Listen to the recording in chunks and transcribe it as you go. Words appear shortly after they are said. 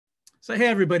So hey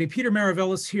everybody, Peter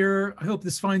Maravellis here. I hope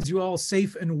this finds you all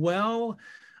safe and well.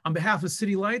 On behalf of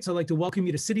City Lights, I'd like to welcome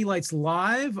you to City Lights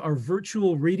Live, our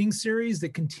virtual reading series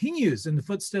that continues in the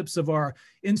footsteps of our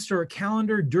in-store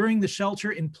calendar during the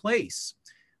shelter in place.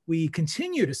 We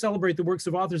continue to celebrate the works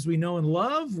of authors we know and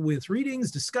love with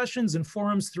readings, discussions, and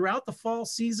forums throughout the fall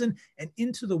season and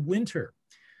into the winter.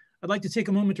 I'd like to take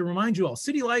a moment to remind you all,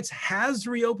 City Lights has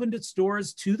reopened its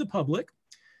doors to the public.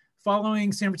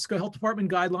 Following San Francisco Health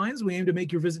Department guidelines, we aim to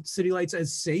make your visit to City Lights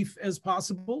as safe as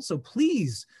possible. So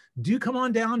please do come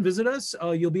on down, visit us.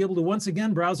 You'll be able to once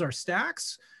again browse our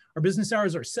stacks. Our business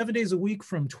hours are 7 days a week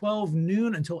from 12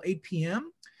 noon until 8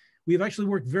 p.m. We have actually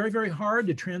worked very, very hard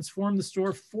to transform the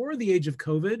store for the age of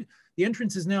COVID. The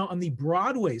entrance is now on the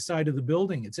Broadway side of the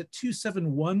building. It's at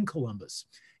 271 Columbus.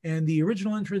 And the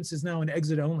original entrance is now an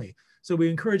exit only. So we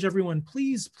encourage everyone,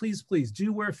 please, please, please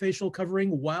do wear facial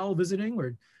covering while visiting.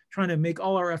 We're trying to make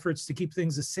all our efforts to keep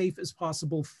things as safe as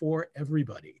possible for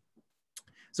everybody.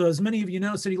 So as many of you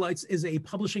know, City Lights is a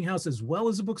publishing house as well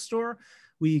as a bookstore.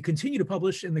 We continue to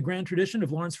publish in the grand tradition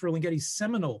of Lawrence Ferlinghetti's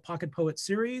seminal Pocket Poet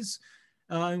series.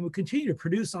 And we continue to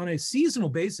produce on a seasonal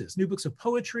basis new books of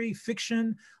poetry,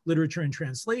 fiction, literature and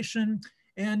translation,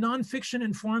 and nonfiction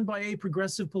informed by a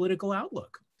progressive political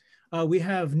outlook. We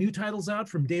have new titles out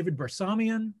from David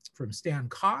Barsamian, from Stan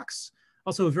Cox,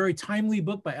 also a very timely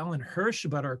book by Alan Hirsch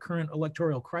about our current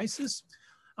electoral crisis.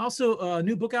 Also a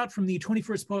new book out from the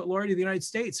 21st Poet Laureate of the United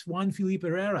States, Juan Felipe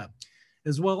Herrera,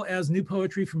 as well as new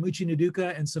poetry from Uchi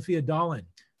Naduka and Sophia Dalin.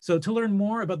 So to learn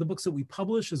more about the books that we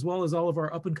publish, as well as all of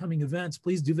our up and coming events,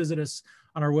 please do visit us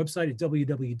on our website at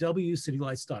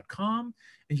www.citylights.com.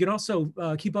 And you can also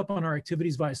keep up on our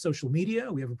activities via social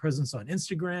media. We have a presence on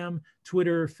Instagram,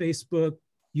 Twitter, Facebook,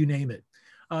 you name it.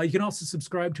 You can also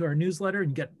subscribe to our newsletter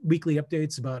and get weekly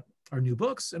updates about our new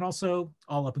books and also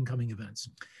all up and coming events.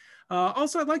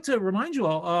 Also, I'd like to remind you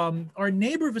all, our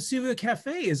neighbor Vesuvio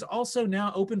Cafe is also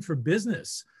now open for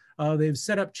business. They've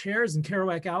set up chairs in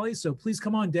Kerouac Alley, so please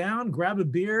come on down, grab a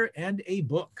beer and a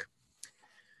book.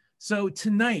 So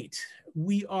tonight,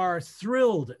 we are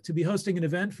thrilled to be hosting an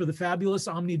event for the fabulous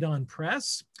Omnidawn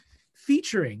Press,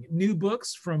 featuring new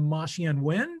books from Maw Shein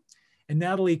Win and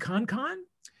Nathalie Khankan.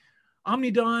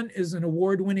 Omnidawn is an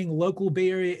award-winning local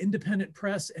Bay Area independent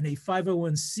press and a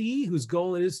 501c whose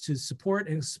goal is to support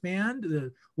and expand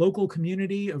the local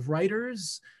community of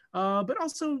writers, but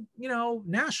also, you know,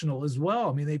 national as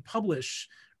well. I mean, they publish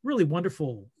really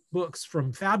wonderful books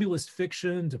from fabulous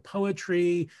fiction to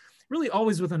poetry, really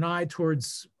always with an eye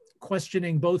towards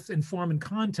questioning both in form and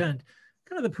content,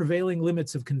 kind of the prevailing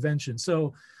limits of convention.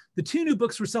 So the two new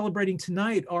books we're celebrating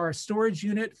tonight are Storage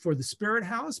Unit for the Spirit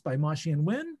House by Maw Shein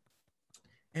Win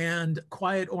and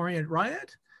Quiet Orient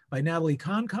Riot by Nathalie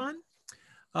Khankan.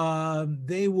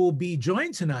 They will be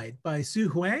joined tonight by Sue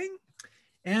Hwang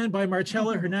and by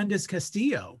Marcelo Hernandez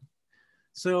Castillo.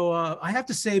 So I have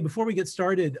to say, before we get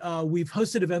started, we've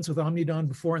hosted events with Omnidawn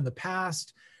before in the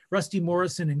past. Rusty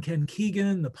Morrison and Ken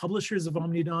Keegan, the publishers of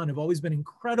Omnidawn, have always been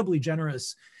incredibly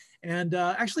generous and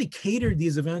actually catered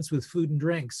these events with food and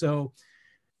drink. So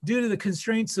due to the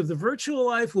constraints of the virtual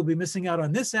life, we'll be missing out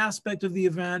on this aspect of the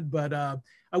event, but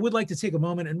I would like to take a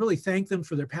moment and really thank them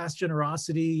for their past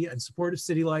generosity and support of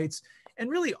City Lights, and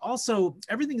really also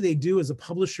everything they do as a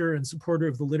publisher and supporter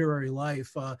of the literary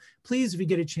life. Please, if you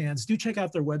get a chance, do check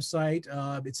out their website.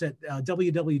 It's at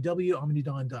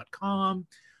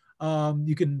www.omnidawn.com.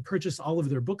 You can purchase all of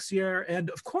their books here. And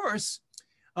of course,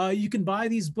 you can buy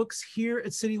these books here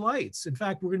at City Lights. In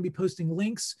fact, we're going to be posting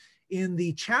links in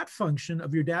the chat function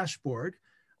of your dashboard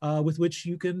with which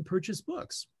you can purchase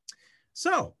books.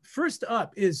 So first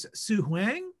up is Sue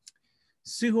Hwang.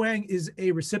 Sue Hwang is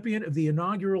a recipient of the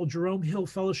inaugural Jerome Hill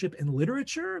Fellowship in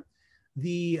Literature,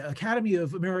 the Academy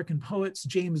of American Poets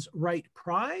James Wright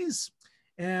Prize,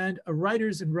 and a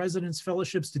Writers in Residence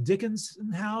Fellowships to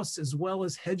Dickinson House, as well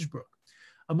as Hedgebrook,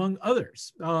 among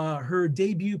others. Her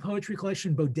debut poetry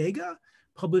collection, BODEGA,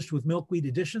 published with Milkweed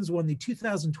Editions, won the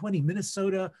 2020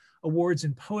 Minnesota Awards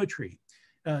in Poetry.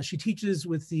 She teaches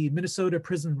with the Minnesota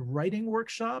Prison Writing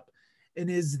Workshop and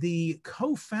is the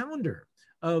co-founder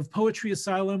of Poetry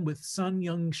Asylum with Sun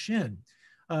Yung Shin.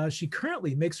 She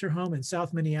currently makes her home in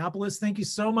South Minneapolis. Thank you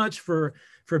so much for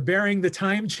bearing the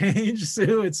time change,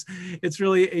 Sue. It's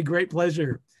really a great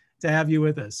pleasure to have you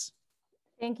with us.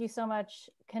 Thank you so much.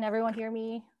 Can everyone hear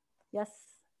me? Yes?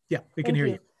 Yeah, we can hear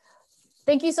you.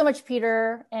 Thank you so much,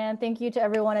 Peter. And thank you to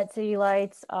everyone at City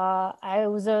Lights. I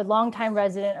was a longtime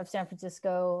resident of San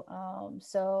Francisco.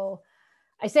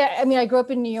 I grew up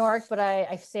in New York, but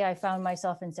I say I found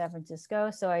myself in San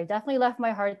Francisco. So I definitely left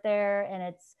my heart there. And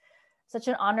it's such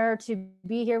an honor to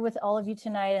be here with all of you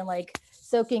tonight and like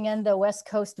soaking in the West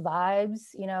Coast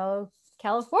vibes, you know,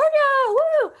 California,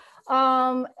 woo!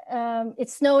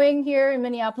 It's snowing here in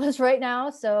Minneapolis right now,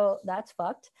 so that's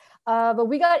fucked. But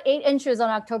we got 8 inches on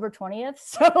October 20th,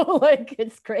 so like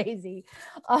it's crazy.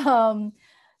 So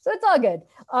it's all good.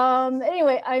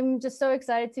 Anyway, I'm just so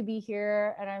excited to be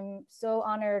here, and I'm so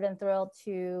honored and thrilled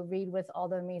to read with all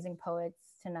the amazing poets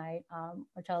tonight.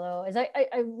 Marcelo, as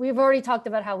we've already talked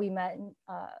about how we met.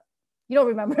 You don't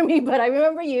remember me, but I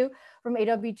remember you from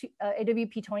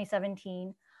AWP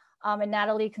 2017. And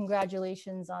Nathalie,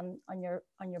 congratulations on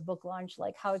your book launch.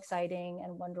 Like, how exciting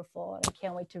and wonderful. And I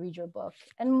can't wait to read your book.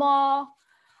 And Maw,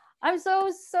 I'm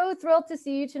so thrilled to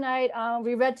see you tonight.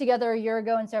 We read together a year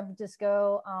ago in San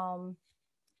Francisco.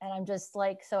 And I'm just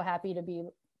like so happy to be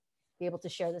able to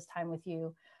share this time with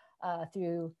you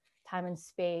through time and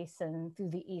space and through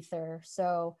the ether.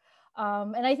 So,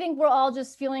 and I think we're all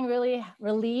just feeling really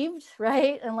relieved,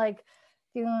 right? And like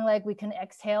feeling like we can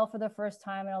exhale for the first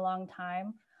time in a long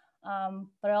time.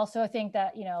 But I also think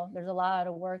that, you know, there's a lot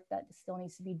of work that still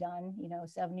needs to be done. You know,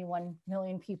 71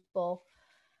 million people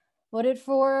voted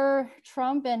for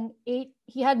Trump, and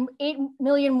he had 8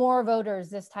 million more voters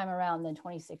this time around than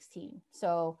 2016.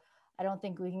 So I don't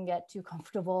think we can get too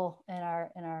comfortable in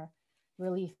our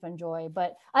relief and joy,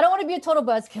 but I don't want to be a total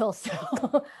buzzkill.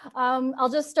 So I'll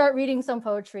just start reading some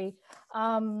poetry.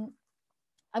 I'm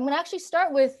going to actually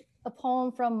start with a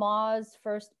poem from Maw's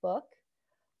first book.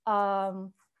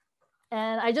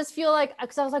 And I just feel like,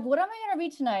 because I was like, what am I going to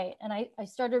read tonight? And I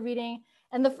started reading,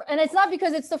 and it's not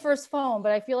because it's the first poem,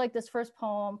 but I feel like this first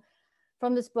poem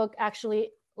from this book actually,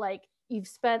 like, you've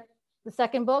spent the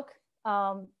second book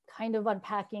kind of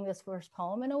unpacking this first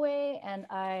poem in a way. And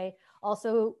I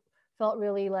also felt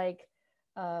really like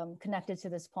connected to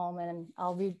this poem, and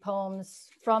I'll read poems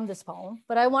from this poem.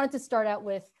 But I wanted to start out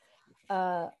with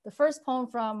the first poem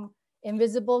from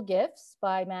Invisible Gifts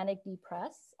by Manic D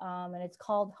Press, and it's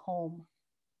called Home.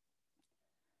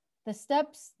 The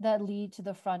steps that lead to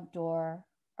the front door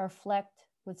are flecked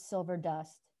with silver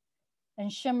dust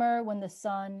and shimmer when the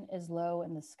sun is low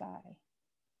in the sky.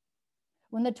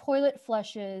 When the toilet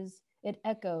flushes, it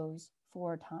echoes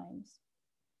 4 times.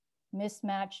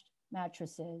 Mismatched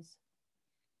mattresses,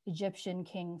 Egyptian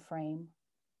king frame,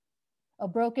 a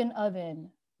broken oven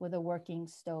with a working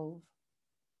stove,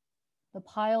 the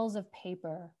piles of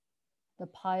paper, the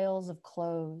piles of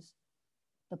clothes,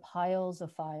 the piles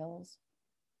of files,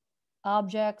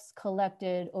 objects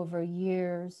collected over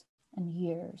years and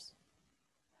years,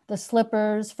 the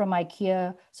slippers from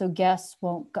IKEA so guests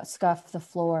won't scuff the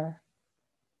floor,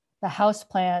 the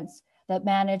houseplants that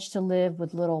manage to live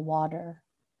with little water,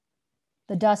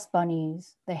 the dust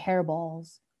bunnies, the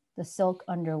hairballs, the silk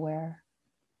underwear,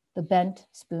 the bent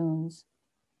spoons,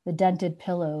 the dented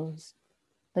pillows,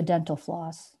 the dental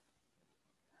floss,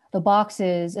 the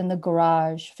boxes in the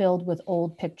garage filled with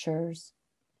old pictures,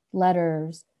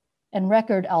 letters, and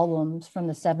record albums from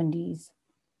the 70s,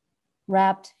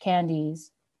 wrapped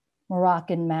candies,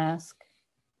 Moroccan mask,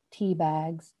 tea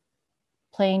bags,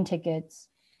 plane tickets,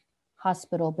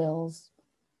 hospital bills.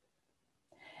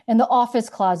 In the office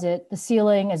closet, the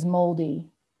ceiling is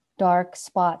moldy, dark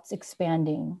spots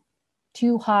expanding,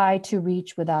 too high to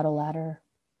reach without a ladder.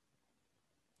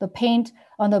 The paint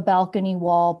on the balcony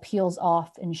wall peels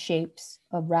off in shapes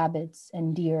of rabbits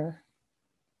and deer.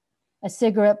 A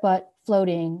cigarette butt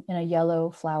floating in a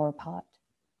yellow flower pot.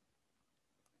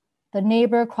 The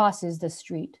neighbor crosses the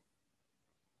street.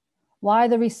 Why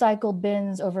the recycled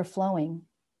bins overflowing?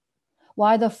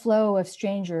 Why the flow of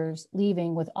strangers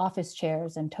leaving with office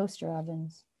chairs and toaster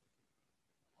ovens?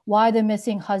 Why the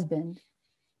missing husband,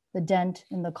 the dent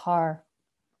in the car?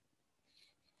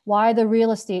 Why the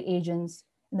real estate agents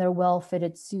in their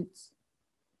well-fitted suits?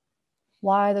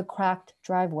 Why the cracked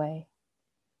driveway?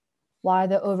 Why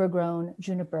the overgrown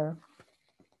juniper?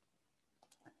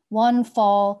 One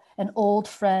fall, an old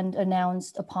friend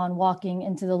announced upon walking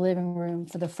into the living room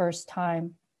for the first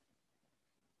time.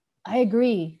 I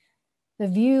agree, the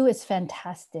view is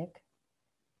fantastic,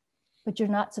 but you're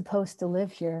not supposed to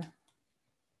live here.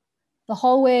 The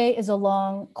hallway is a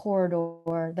long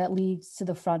corridor that leads to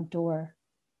the front door.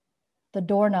 The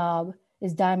doorknob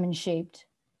is diamond-shaped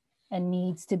and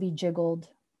needs to be jiggled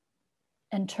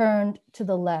and turned to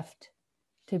the left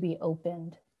to be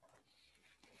opened.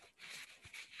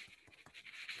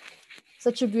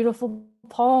 Such a beautiful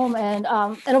poem. And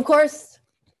of course,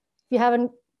 if you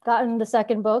haven't gotten the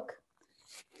second book,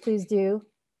 please do.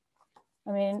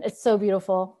 I mean, it's so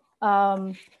beautiful.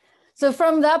 So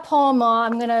from that poem,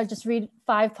 I'm gonna just read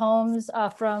 5 poems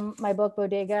from my book,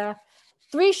 BODEGA.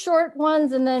 3 short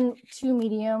ones and then 2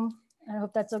 medium. I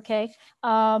hope that's okay.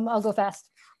 I'll go fast.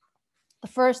 The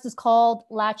first is called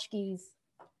Latchkeys.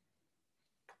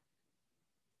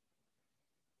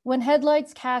 When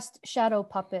headlights cast shadow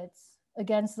puppets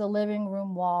against the living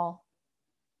room wall,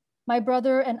 my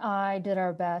brother and I did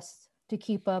our best to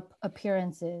keep up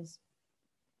appearances.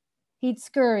 He'd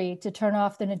scurry to turn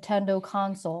off the Nintendo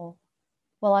console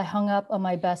while I hung up on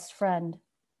my best friend.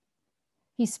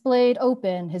 He splayed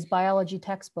open his biology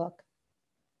textbook.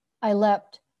 I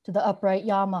leapt to the upright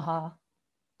Yamaha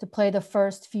to play the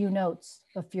first few notes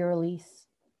of Furelise.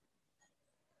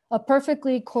 A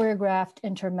perfectly choreographed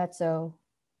intermezzo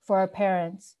for our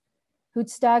parents who'd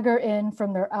stagger in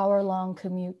from their hour-long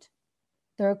commute,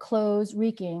 their clothes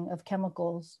reeking of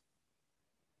chemicals.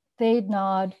 They'd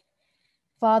nod,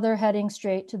 father heading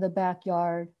straight to the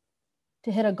backyard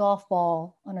to hit a golf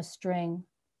ball on a string,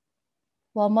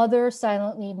 while mother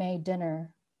silently made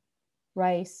dinner,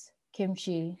 rice,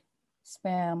 kimchi,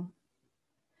 spam.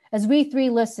 As we three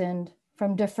listened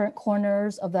from different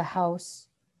corners of the house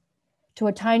to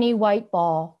a tiny white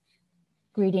ball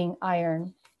greeting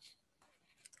iron.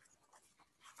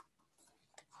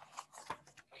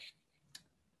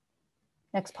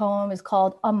 Next poem is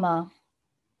called Amma.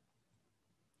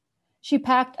 She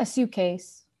packed a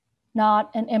suitcase,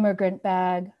 not an immigrant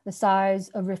bag the size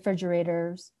of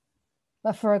refrigerators,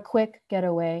 but for a quick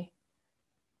getaway.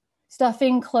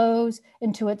 Stuffing clothes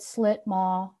into its slit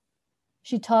maw,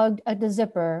 she tugged at the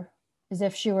zipper as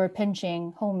if she were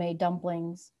pinching homemade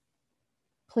dumplings.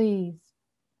 Please,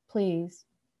 please,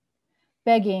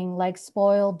 begging like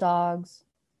spoiled dogs.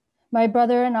 My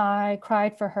brother and I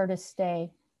cried for her to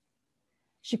stay.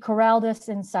 She corralled us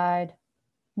inside,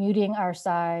 muting our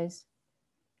sighs,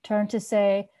 turned to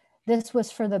say this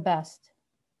was for the best.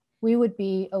 We would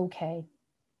be okay.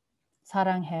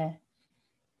 사랑해.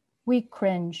 We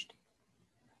cringed.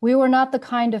 We were not the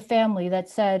kind of family that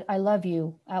said, I love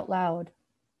you out loud.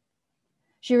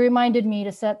 She reminded me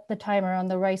to set the timer on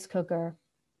the rice cooker,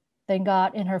 then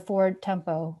got in her Ford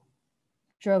Tempo,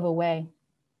 drove away.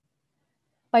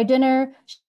 By dinner,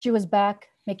 she was back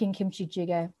making kimchi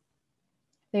jjigae.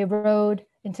 They rode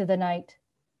into the night.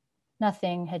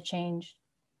 Nothing had changed.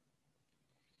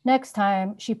 Next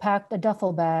time, she packed a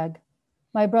duffel bag.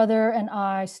 My brother and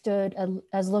I stood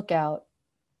as lookout,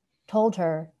 told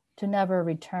her to never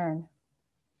return.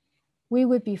 We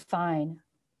would be fine.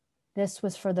 This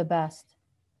was for the best.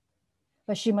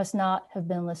 But she must not have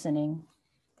been listening.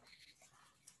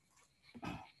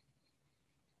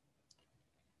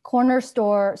 Corner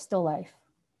store still life.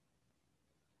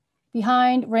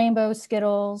 Behind rainbow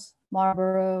Skittles,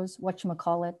 Marlboros,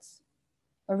 whatchamacallits,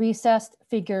 a recessed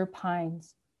figure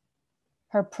pines,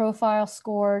 her profile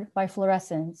scored by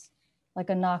fluorescence like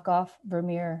a knockoff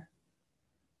Vermeer.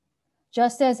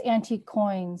 Just as antique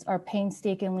coins are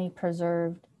painstakingly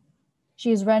preserved,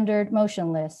 she is rendered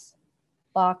motionless,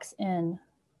 box in,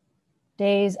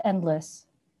 days endless.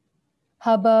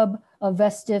 Hubbub of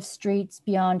festive streets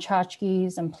beyond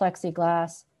tchotchkes and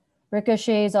plexiglass,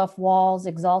 ricochets off walls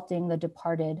exalting the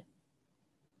departed.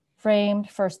 Framed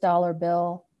 $1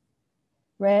 bill,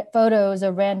 photos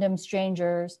of random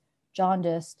strangers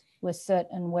jaundiced with soot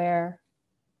and wear.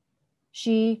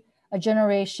 She, a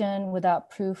generation without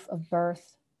proof of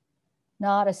birth,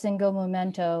 not a single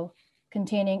memento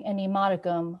containing any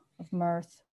modicum of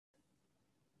mirth.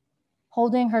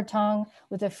 Holding her tongue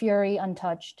with a fury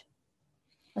untouched,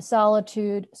 a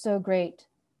solitude so great,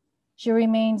 she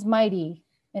remains mighty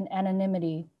in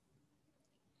anonymity,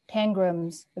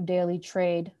 tangrams of daily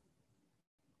trade.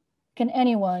 Can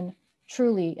anyone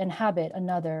truly inhabit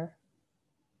another?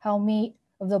 How meat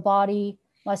of the body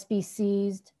must be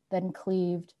seized, then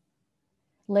cleaved,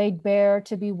 laid bare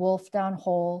to be wolfed down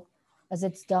whole as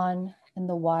it's done in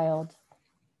the wild.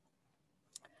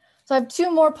 So I have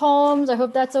two more poems. I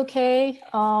hope that's okay.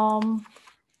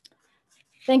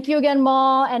 Thank you again,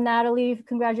 Maw and Nathalie.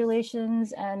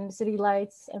 Congratulations, and City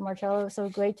Lights and Marcelo. So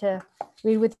great to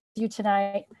read with you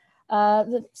tonight.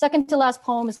 The second to last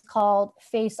poem is called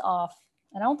Face Off.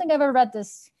 And I don't think I've ever read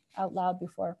this out loud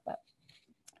before, but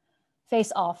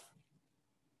Face Off.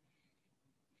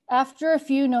 After a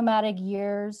few nomadic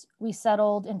years, we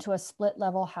settled into a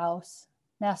split-level house,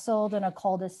 nestled in a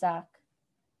cul-de-sac,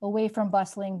 away from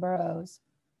bustling boroughs,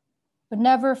 but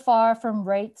never far from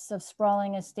rates of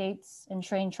sprawling estates and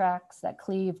train tracks that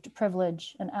cleaved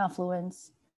privilege and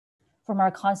affluence from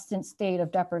our constant state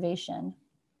of deprivation.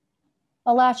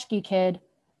 A latchkey kid,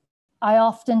 I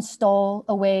often stole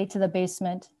away to the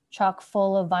basement, chock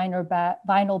full of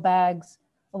vinyl bags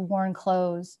of worn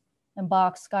clothes and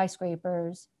box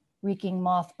skyscrapers, reeking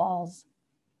mothballs.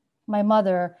 My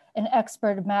mother, an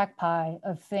expert magpie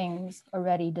of things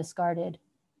already discarded.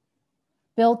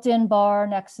 Built-in bar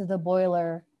next to the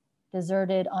boiler,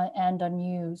 deserted and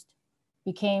unused,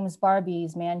 became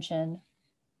Barbie's mansion.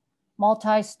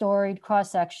 Multi-storied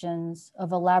cross-sections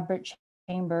of elaborate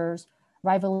chambers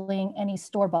rivaling any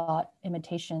store-bought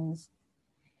imitations.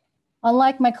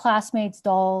 Unlike my classmates'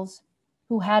 dolls,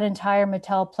 who had entire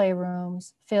Mattel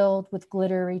playrooms filled with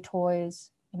glittery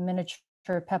toys and miniature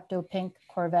Pepto-Pink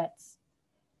Corvettes,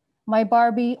 my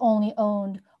Barbie only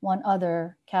owned one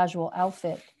other casual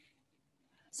outfit.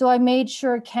 So I made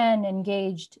sure Ken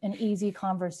engaged in easy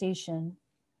conversation,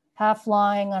 half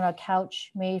lying on a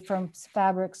couch made from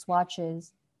fabric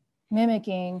swatches,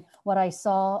 mimicking what I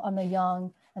saw on The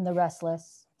Young and the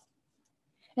Restless.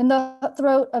 In the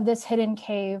throat of this hidden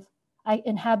cave, I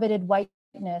inhabited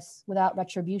whiteness without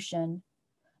retribution.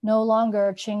 No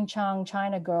longer Ching Chong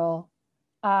China girl,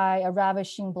 I a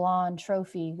ravishing blonde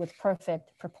trophy with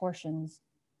perfect proportions.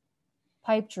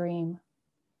 Pipe dream.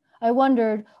 I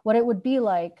wondered what it would be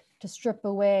like to strip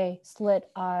away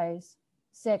slit eyes,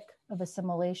 sick of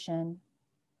assimilation,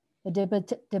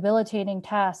 the debilitating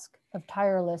task of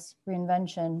tireless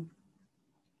reinvention.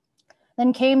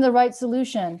 Then came the right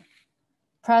solution,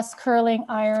 press curling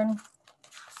iron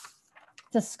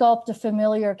to sculpt a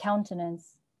familiar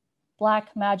countenance,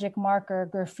 black magic marker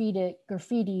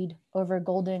graffitied over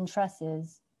golden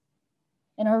tresses.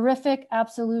 In horrific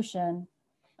absolution,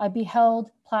 I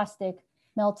beheld plastic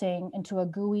melting into a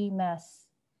gooey mess.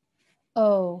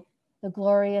 Oh, the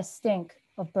glorious stink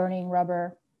of burning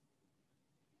rubber.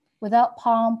 Without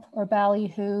pomp or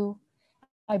ballyhoo,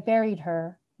 I buried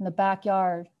her in the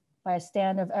backyard by a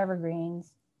stand of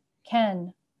evergreens,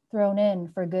 Ken thrown in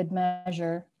for good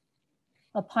measure,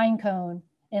 a pine cone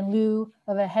in lieu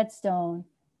of a headstone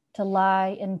to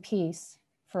lie in peace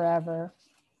forever.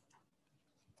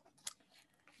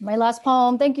 My last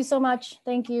poem, thank you so much,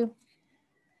 thank you.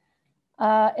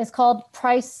 It's called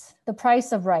The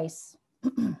Price of Rice.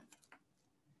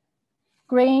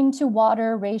 Grain to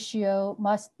water ratio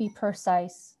must be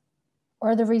precise,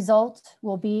 or the result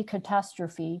will be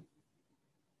catastrophe.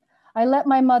 I let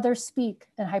my mother speak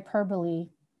in hyperbole,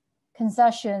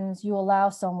 concessions you allow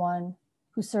someone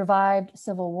who survived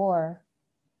civil war,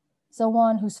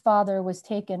 someone whose father was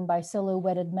taken by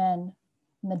silhouetted men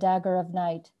in the dagger of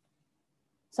night,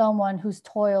 someone who's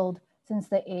toiled since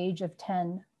the age of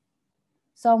 10,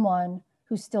 someone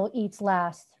who still eats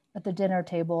last at the dinner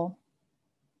table.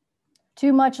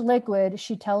 Too much liquid,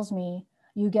 she tells me,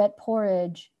 you get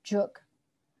porridge, juk,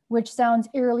 which sounds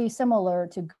eerily similar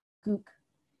to gook.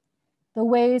 The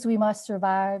ways we must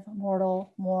survive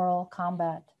mortal, moral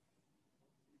combat.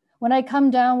 When I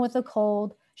come down with a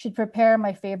cold, she'd prepare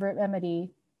my favorite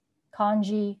remedy,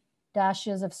 congee,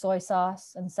 dashes of soy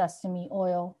sauce and sesame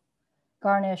oil,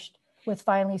 garnished with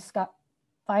finely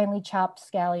chopped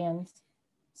scallions,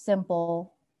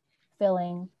 simple,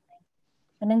 filling,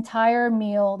 an entire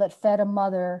meal that fed a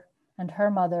mother and her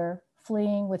mother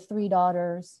fleeing with 3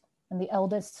 daughters and the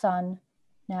eldest son,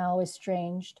 now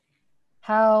estranged.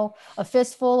 How a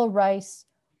fistful of rice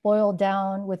boiled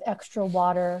down with extra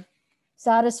water,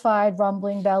 satisfied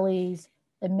rumbling bellies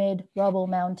amid rubble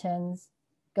mountains,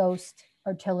 ghost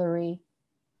artillery.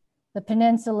 The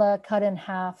peninsula cut in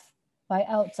half by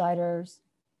outsiders,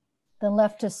 then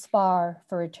left to spar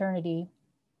for eternity.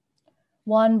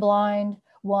 One blind,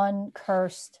 one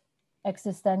cursed,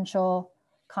 existential,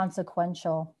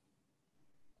 consequential.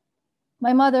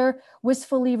 My mother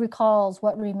wistfully recalls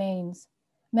what remains,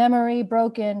 memory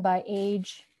broken by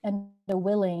age and the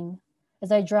willing,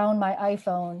 as I drown my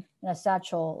iPhone in a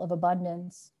satchel of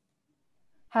abundance.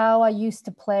 How I used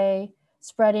to play,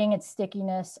 spreading its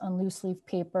stickiness on loose leaf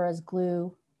paper as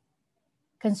glue,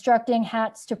 constructing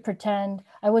hats to pretend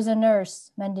I was a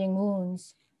nurse mending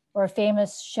wounds or a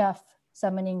famous chef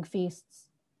summoning feasts.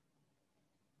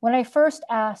 When I first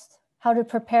asked how to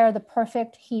prepare the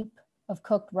perfect heap of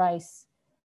cooked rice,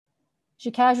 she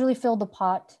casually filled the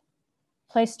pot,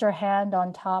 placed her hand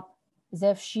on top as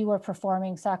if she were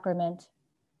performing sacrament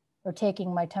or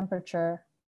taking my temperature,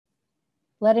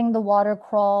 letting the water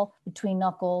crawl between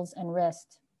knuckles and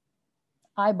wrist,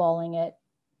 eyeballing it.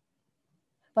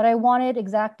 But I wanted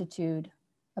exactitude,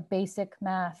 a basic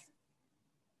math.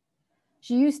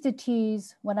 She used to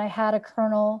tease when I had a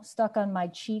kernel stuck on my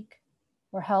cheek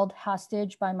or held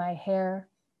hostage by my hair,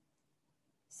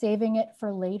 saving it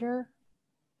for later.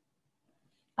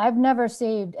 I've never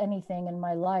saved anything in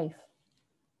my life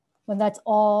when that's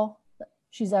all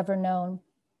she's ever known,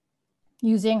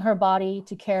 using her body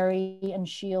to carry and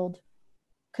shield,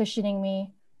 cushioning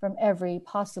me from every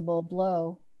possible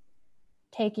blow,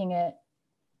 taking it,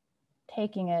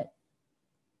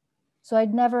 so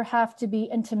I'd never have to be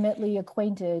intimately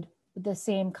acquainted with the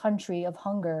same country of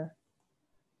hunger,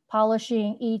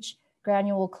 polishing each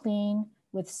granule clean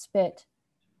with spit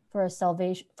for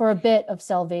a bit of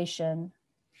salvation,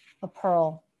 a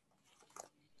pearl.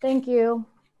 Thank you.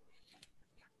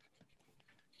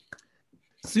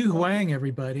 Sue Hwang,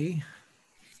 everybody.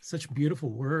 Such beautiful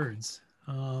words.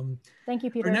 Thank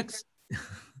you, Peter. Our next,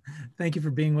 thank you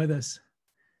for being with us.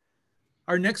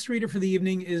 Our next reader for the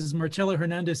evening is Marcelo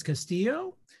Hernandez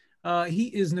Castillo. He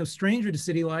is no stranger to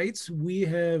City Lights. We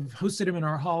have hosted him in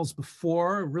our halls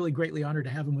before. Really greatly honored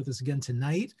to have him with us again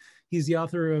tonight. He's the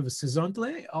author of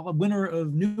Sezontle, a winner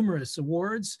of numerous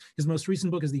awards. His most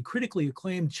recent book is the critically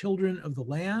acclaimed Children of the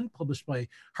Land, published by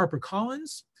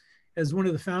HarperCollins. As one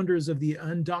of the founders of the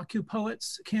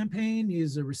Undocu-Poets campaign, he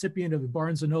is a recipient of the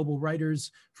Barnes & Noble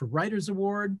Writers for Writers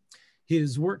Award.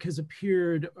 His work has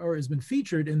appeared or has been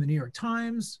featured in the New York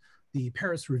Times, the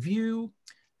Paris Review,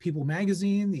 People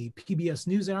Magazine, the PBS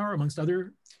NewsHour, amongst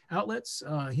other outlets.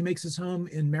 He makes his home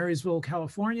in Marysville,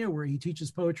 California, where he teaches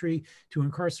poetry to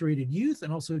incarcerated youth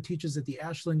and also teaches at the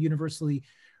Ashland University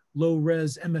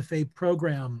Low-Res MFA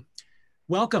program.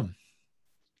 Welcome.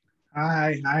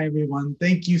 Hi everyone.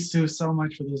 Thank you, Sue, so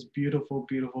much for those beautiful,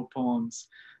 beautiful poems.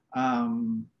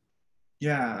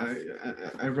 Yeah,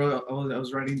 I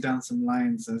was writing down some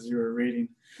lines as you were reading.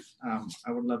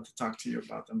 I would love to talk to you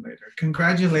about them later.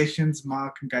 Congratulations, Ma.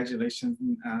 Congratulations,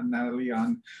 Nathalie,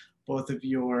 on both of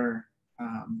your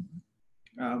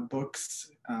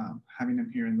books, having them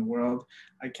here in the world.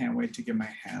 I can't wait to get my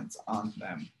hands on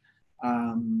them.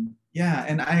 Yeah,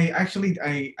 and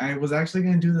I was actually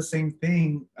going to do the same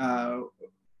thing.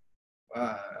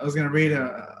 I was going to read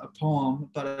a poem,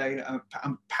 but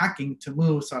I'm packing to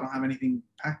move, so I don't have anything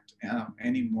packed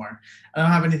anymore. I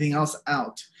don't have anything else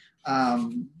out.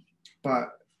 But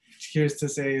here's to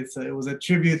say it was a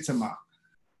tribute to Ma.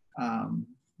 I'm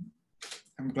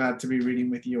glad to be reading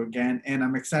with you again, and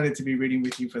I'm excited to be reading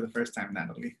with you for the first time,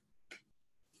 Nathalie.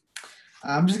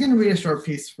 I'm just going to read a short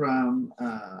piece from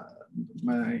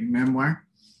my memoir.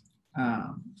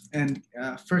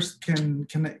 First, can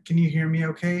you hear me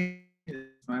okay? Is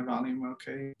my volume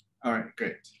okay? All right,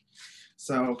 great.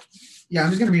 So yeah, I'm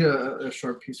just gonna read a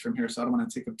short piece from here, so I don't want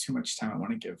to take up too much time. I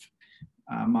want to give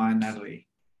Ma and Nathalie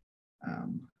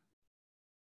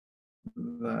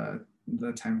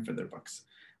the time for their books.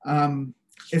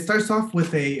 It starts off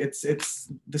with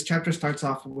this chapter starts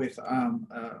off with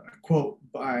a quote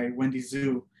by Wendy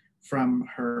Zhu from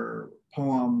her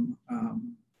poem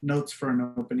Notes for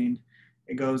an Opening.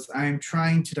 It goes, "I am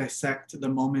trying to dissect the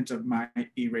moment of my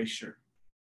erasure."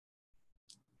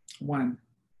 1.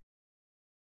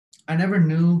 I never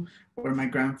knew where my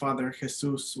grandfather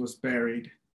Jesus was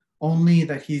buried, only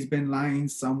that he's been lying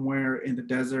somewhere in the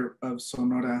desert of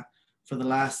Sonora for the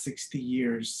last 60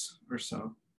 years or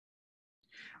so.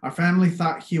 Our family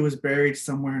thought he was buried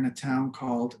somewhere in a town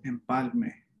called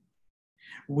Empalme.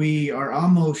 We are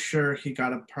almost sure he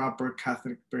got a proper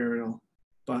Catholic burial,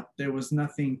 but there was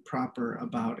nothing proper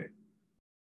about it.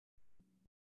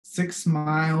 6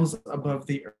 miles above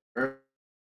the earth,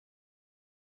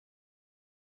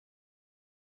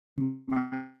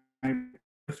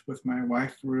 with my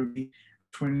wife Ruby,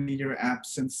 20-year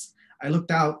absence, I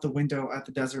looked out the window at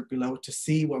the desert below to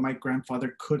see what my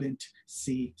grandfather couldn't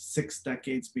see 6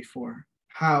 decades before.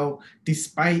 How,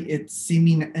 despite its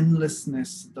seeming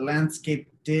endlessness, the landscape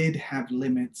did have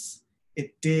limits.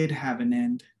 It did have an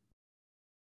end.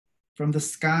 From the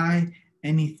sky,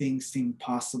 anything seemed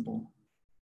possible.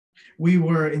 We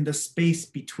were in the space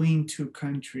between 2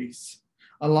 countries,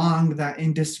 along that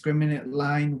indiscriminate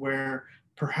line where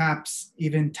perhaps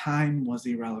even time was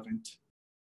irrelevant.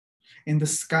 In the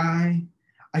sky,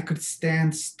 I could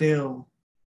stand still,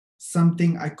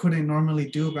 something I couldn't normally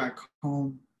do back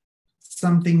home,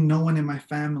 something no one in my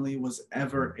family was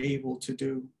ever able to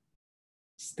do.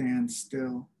 Stand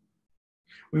still.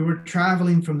 We were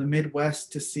traveling from the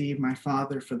Midwest to see my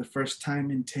father for the first time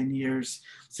in 10 years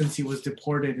since he was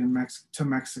deported to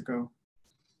Mexico.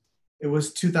 It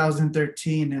was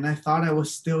 2013, and I thought I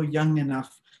was still young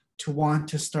enough to want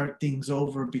to start things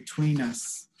over between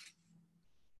us.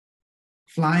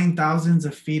 Flying thousands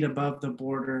of feet above the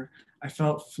border, I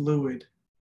felt fluid.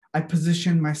 I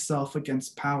positioned myself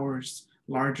against powers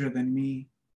larger than me.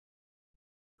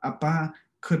 Appa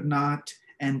could not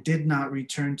and did not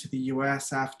return to the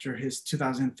US after his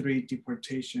 2003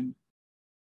 deportation.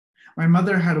 My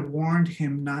mother had warned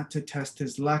him not to test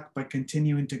his luck by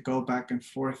continuing to go back and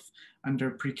forth under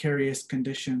precarious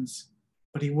conditions,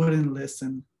 but he wouldn't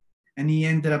listen, and he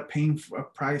ended up paying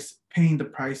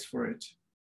the price for it.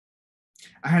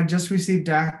 I had just received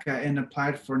DACA and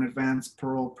applied for an advanced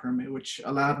parole permit, which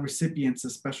allowed recipients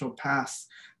a special pass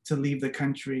to leave the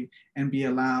country and be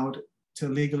allowed to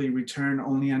legally return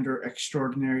only under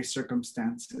extraordinary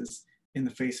circumstances in the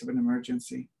face of an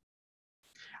emergency.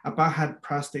 Abba had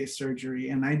prostate surgery,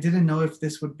 and I didn't know if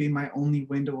this would be my only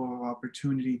window of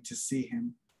opportunity to see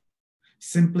him.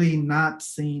 Simply not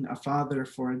seeing a father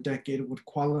for a decade would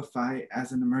qualify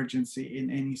as an emergency in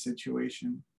any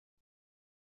situation.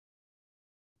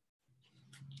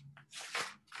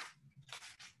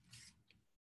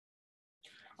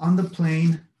 On the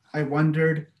plane, I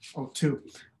wondered if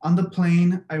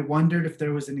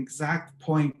there was an exact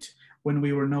point when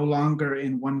we were no longer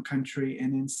in one country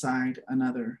and inside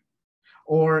another,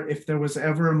 or if there was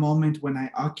ever a moment when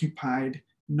I occupied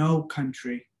no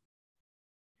country.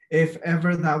 If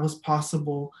ever that was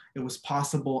possible, it was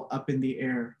possible up in the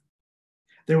air.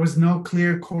 There was no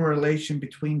clear correlation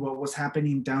between what was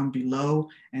happening down below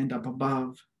and up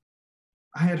above.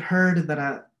 I had heard that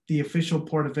at the official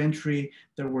port of entry,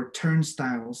 there were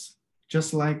turnstiles,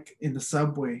 just like in the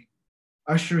subway,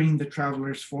 ushering the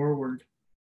travelers forward.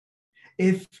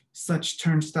 If such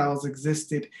turnstiles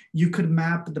existed, you could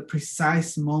map the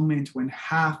precise moment when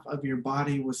half of your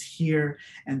body was here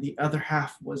and the other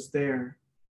half was there.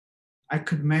 I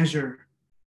could measure.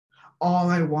 All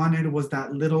I wanted was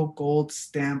that little gold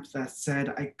stamp that said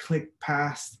I clicked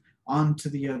past onto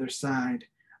the other side.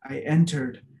 I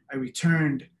entered, I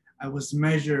returned, I was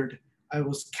measured, I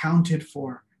was counted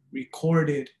for,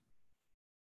 recorded.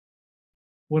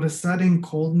 Would a sudden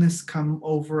coldness come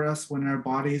over us when our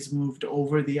bodies moved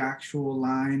over the actual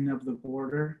line of the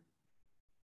border?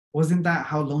 Wasn't that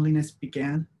how loneliness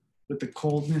began, with the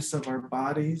coldness of our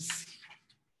bodies?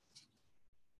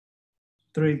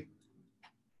 3.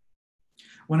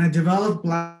 When I developed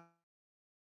black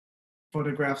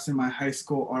photographs in my high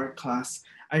school art class,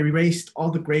 I erased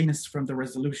all the grayness from the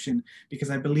resolution because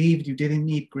I believed you didn't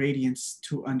need gradients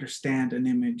to understand an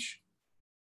image.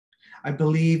 I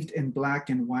believed in black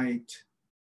and white.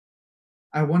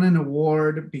 I won an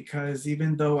award because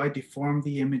even though I deformed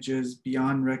the images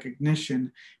beyond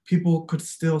recognition, people could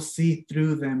still see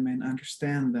through them and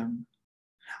understand them.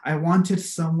 I wanted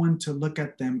someone to look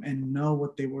at them and know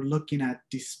what they were looking at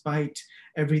despite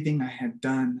everything I had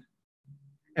done.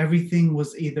 Everything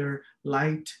was either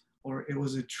light or it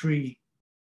was a tree.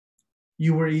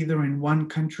 You were either in one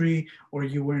country or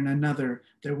you were in another.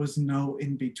 There was no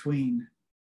in between.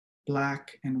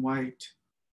 Black and white.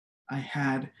 I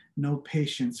had no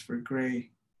patience for gray.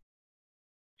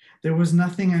 There was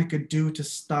nothing I could do to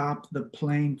stop the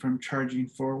plane from charging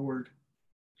forward.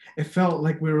 It felt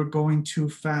like we were going too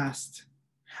fast.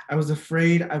 I was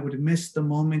afraid I would miss the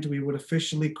moment we would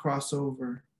officially cross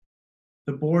over.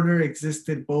 The border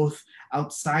existed both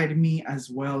outside me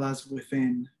as well as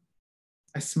within.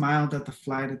 I smiled at the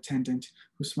flight attendant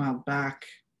who smiled back.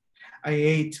 I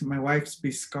ate my wife's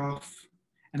biscoff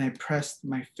and I pressed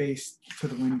my face to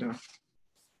the window.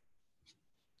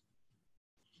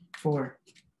 4.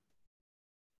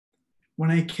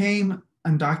 When I came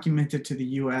undocumented to the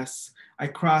US, I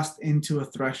crossed into a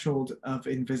threshold of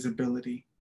invisibility.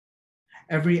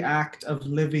 Every act of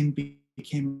living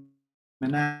became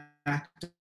an act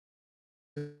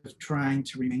of trying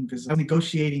to remain visible. I was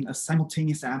negotiating a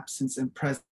simultaneous absence and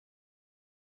presence.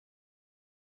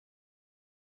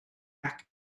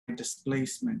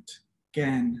 Displacement.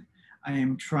 Again, I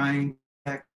am trying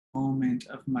that moment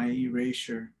of my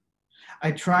erasure.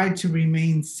 I tried to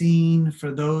remain seen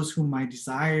for those whom I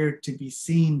desired to be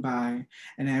seen by,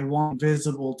 and I want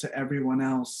visible to everyone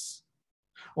else.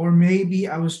 Or maybe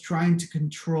I was trying to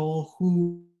control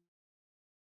who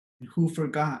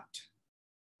forgot,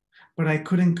 but I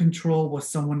couldn't control what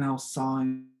someone else saw,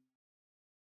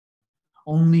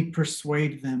 only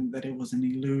persuade them that it was an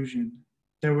illusion.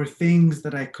 There were things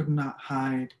that I could not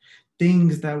hide,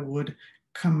 things that would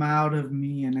come out of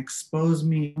me and expose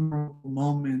me in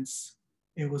moments.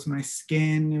 It was my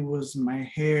skin, it was my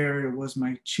hair, it was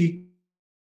my cheek,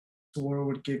 swore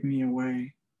would give me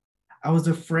away. I was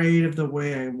afraid of the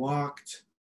way I walked.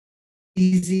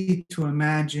 Easy to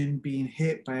imagine being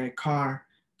hit by a car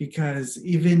because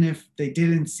even if they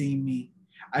didn't see me,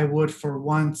 I would for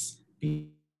once be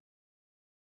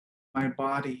my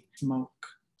body smoke.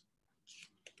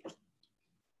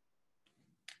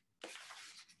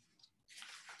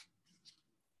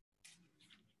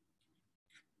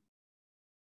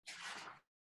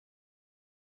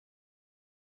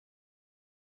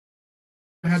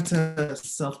 I had to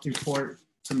self-deport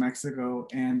to Mexico,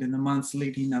 and in the months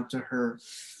leading up to her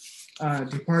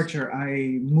departure,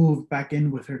 I moved back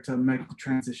in with her to make the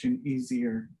transition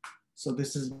easier. So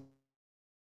this is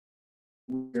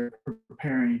we're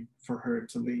preparing for her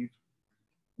to leave.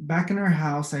 Back in her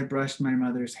house, I brushed my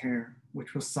mother's hair,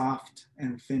 which was soft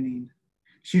and thinning.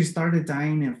 She started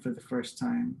dyeing it for the first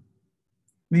time.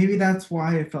 Maybe that's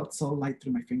why it felt so light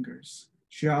through my fingers.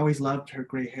 She always loved her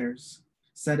gray hairs,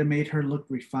 said it made her look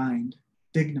refined,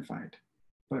 dignified,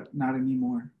 but not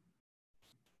anymore.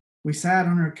 We sat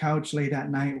on her couch late at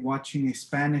night watching a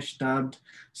Spanish-dubbed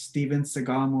Steven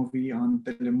Seagal movie on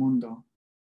Telemundo.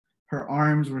 Her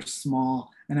arms were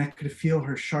small, and I could feel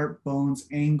her sharp bones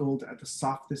angled at the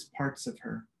softest parts of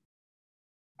her.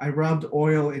 I rubbed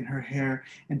oil in her hair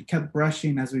and kept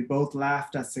brushing as we both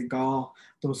laughed at Seagal,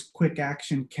 those quick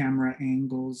action camera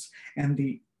angles, and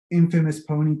the infamous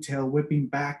ponytail whipping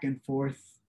back and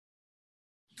forth.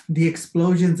 The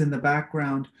explosions in the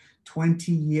background,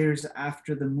 20 years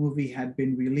after the movie had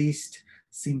been released,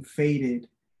 seemed faded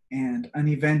and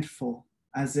uneventful,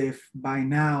 as if by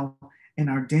now, in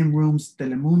our dim room's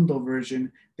Telemundo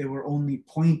version, they were only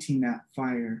pointing at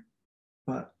fire,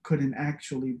 but couldn't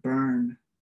actually burn.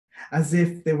 As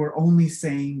if they were only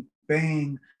saying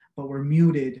bang, but were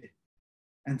muted.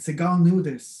 And Seagal knew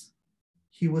this.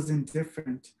 He was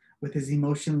indifferent with his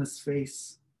emotionless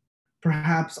face,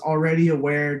 perhaps already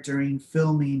aware during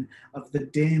filming of the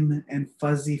dim and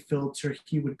fuzzy filter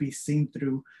he would be seen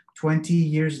through 20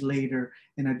 years later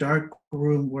in a dark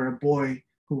room where a boy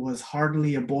who was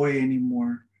hardly a boy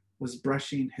anymore was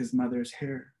brushing his mother's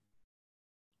hair.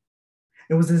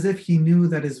 It was as if he knew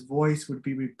that his voice would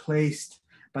be replaced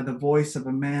by the voice of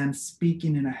a man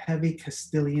speaking in a heavy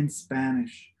Castilian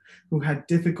Spanish, who had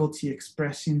difficulty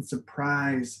expressing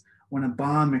surprise when a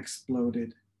bomb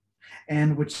exploded,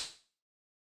 and which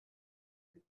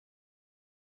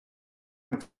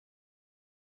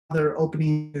mother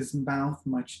opening his mouth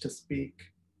much to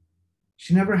speak.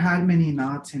 She never had many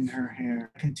knots in her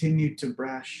hair, continued to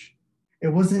brush. It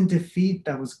wasn't defeat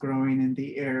that was growing in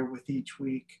the air with each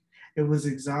week. It was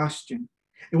exhaustion.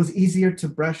 It was easier to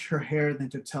brush her hair than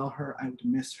to tell her I would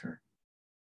miss her.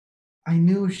 I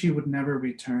knew she would never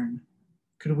return.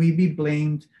 Could we be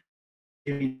blamed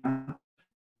for giving up?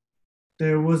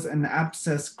 There was an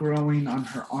abscess growing on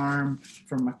her arm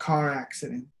from a car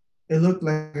accident. It looked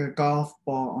like a golf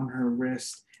ball on her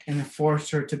wrist, and it forced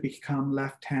her to become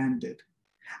left-handed.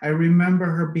 I remember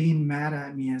her being mad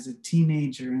at me as a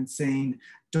teenager and saying,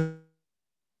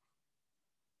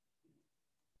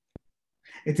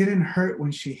 it didn't hurt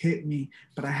when she hit me,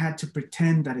 but I had to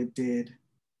pretend that it did.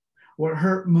 What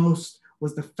hurt most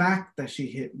was the fact that she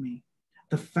hit me,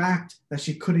 the fact that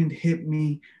she couldn't hit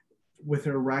me with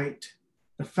her right,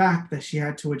 the fact that she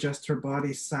had to adjust her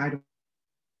body sideways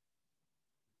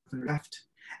to the left,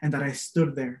 and that I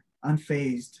stood there,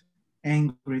 unfazed,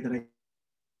 angry that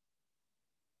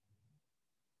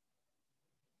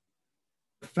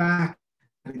the fact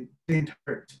that it didn't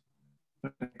hurt,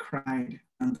 but I cried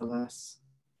nonetheless.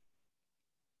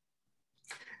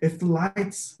 If the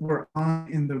lights were on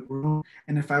in the room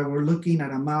and if I were looking at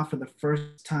Ama for the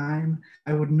first time,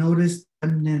 I would notice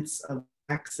remnants of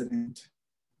accident.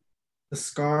 The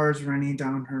scars running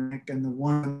down her neck and the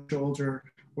one shoulder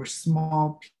where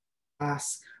small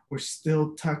pieces were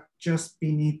still tucked just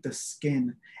beneath the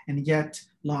skin and yet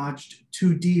lodged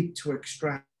too deep to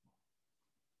extract.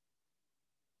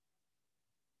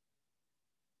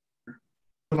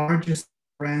 The largest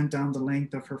ran down the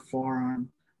length of her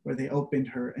forearm, where they opened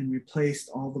her and replaced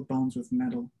all the bones with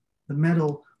metal. The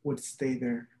metal would stay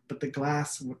there, but the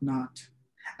glass would not.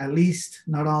 At least,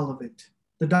 not all of it.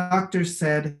 The doctor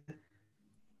said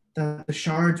that the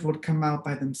shards would come out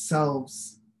by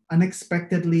themselves,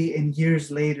 unexpectedly and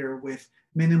years later with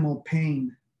minimal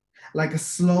pain, like a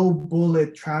slow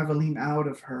bullet traveling out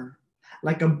of her,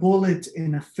 like a bullet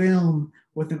in a film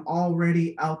with an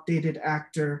already outdated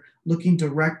actor looking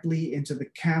directly into the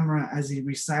camera as he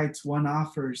recites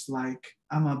one-offers like,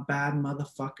 "I'm a bad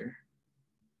motherfucker."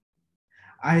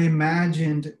 I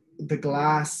imagined the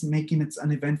glass making its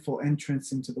uneventful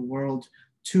entrance into the world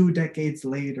 2 decades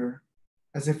later,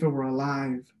 as if it were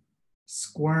alive,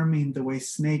 squirming the way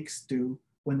snakes do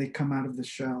when they come out of the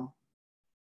shell.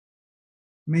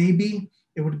 Maybe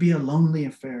it would be a lonely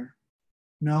affair,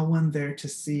 no one there to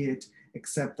see it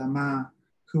except Ama,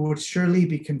 who would surely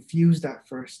be confused at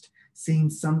first, seeing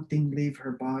something leave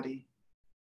her body.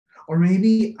 Or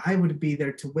maybe I would be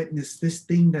there to witness this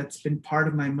thing that's been part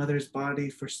of my mother's body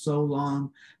for so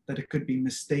long that it could be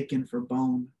mistaken for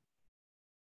bone.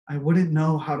 I wouldn't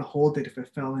know how to hold it if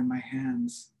it fell in my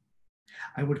hands.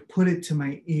 I would put it to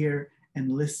my ear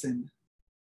and listen.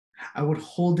 I would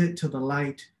hold it to the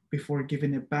light before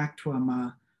giving it back to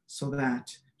Ama so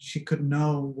that she could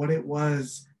know what it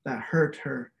was that hurt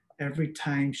her every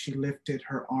time she lifted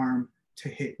her arm to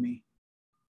hit me.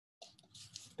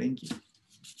 Thank you.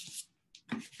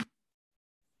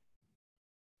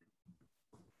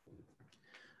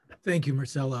 Thank you,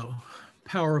 Marcelo.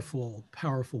 Powerful,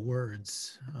 powerful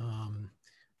words.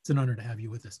 It's an honor to have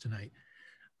you with us tonight.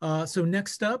 So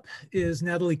next up is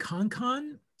Nathalie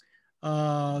Khankan,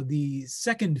 the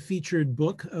second featured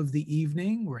book of the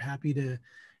evening. We're happy to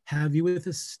have you with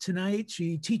us tonight.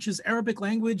 She teaches Arabic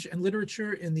language and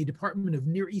literature in the Department of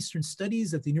Near Eastern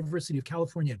Studies at the University of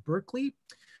California at Berkeley.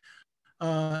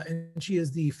 And she is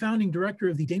the founding director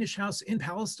of the Danish House in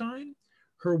Palestine.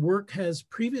 Her work has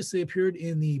previously appeared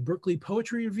in the Berkeley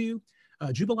Poetry Review,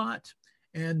 Jubilat,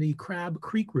 and the Crab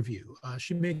Creek Review.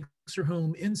 She makes her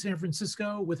home in San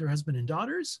Francisco with her husband and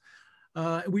daughters.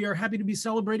 We are happy to be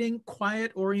celebrating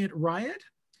Quiet Orient Riot,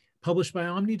 published by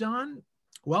Omnidawn.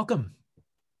 Welcome.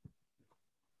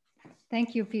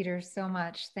 Thank you, Peter, so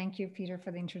much. Thank you, Peter, for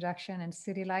the introduction, and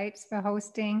City Lights for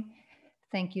hosting.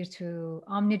 Thank you to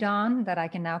Omnidawn, that I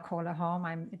can now call a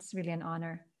home. It's really an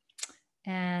honor.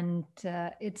 And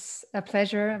it's a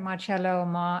pleasure, Marcelo,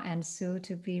 Ma, and Sue,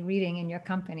 to be reading in your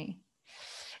company.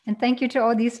 And thank you to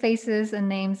all these faces and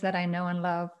names that I know and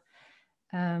love.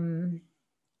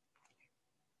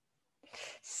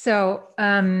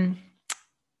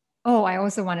 I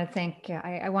also want to thank,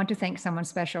 I want to thank someone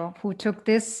special who took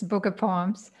this book of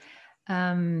poems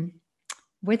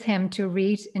with him to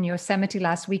read in Yosemite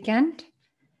last weekend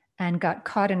and got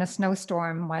caught in a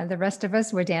snowstorm while the rest of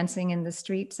us were dancing in the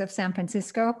streets of San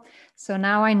Francisco. So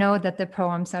now I know that the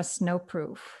poems are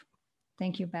snowproof.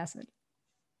 Thank you, Bassett.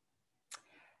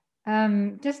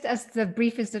 Just as the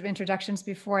briefest of introductions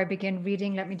before I begin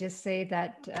reading, let me just say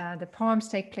that the poems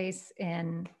take place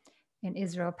in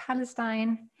Israel,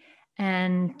 Palestine,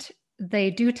 and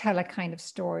they do tell a kind of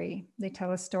story. They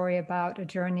tell a story about a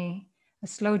journey, a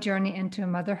slow journey into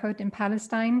motherhood in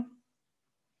Palestine,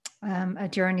 a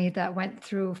journey that went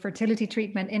through fertility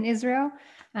treatment in Israel,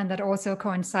 and that also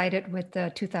coincided with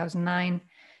the 2009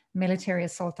 military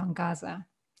assault on Gaza.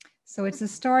 So it's a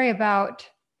story about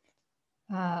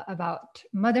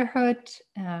motherhood,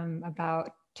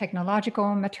 about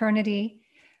technological maternity,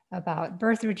 about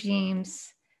birth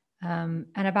regimes, and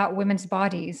about women's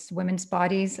bodies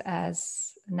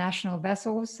as national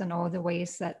vessels, and all the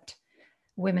ways that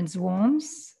women's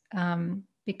wombs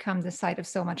become the site of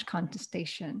so much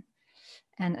contestation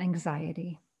and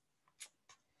anxiety.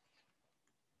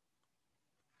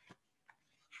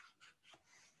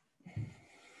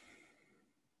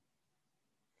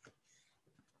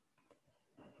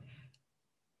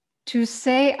 To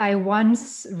say I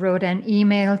once wrote an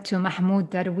email to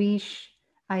Mahmoud Darwish,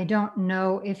 I don't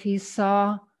know if he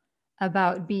saw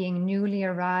about being newly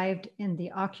arrived in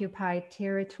the occupied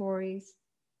territories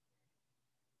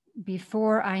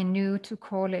before I knew to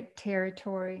call it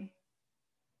territory.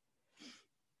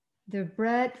 The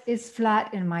bread is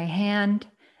flat in my hand,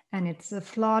 and it's a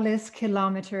flawless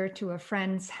kilometer to a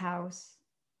friend's house.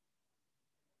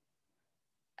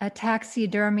 A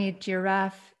taxidermied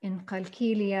giraffe in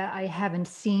Qalqilia I haven't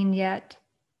seen yet,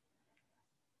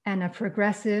 and a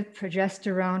progressive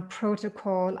progesterone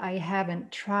protocol I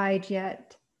haven't tried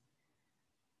yet.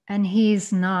 And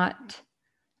he's not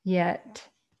yet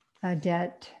a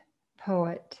dead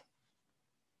poet.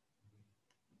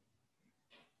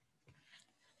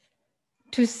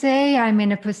 To say I'm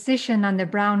in a position on the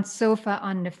brown sofa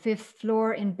on the 5th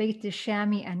floor in Beit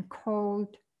Shami and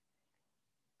cold,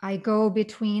 I go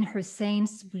between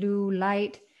Hussein's blue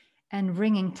light and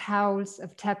wringing towels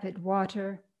of tepid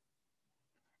water.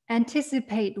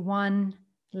 Anticipate one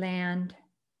land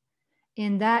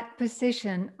in that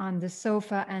position on the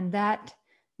sofa and that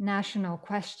national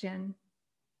question.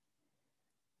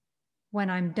 When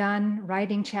I'm done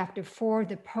writing chapter 4,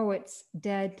 the poet's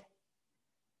dead.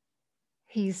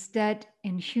 He's dead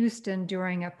in Houston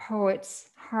during a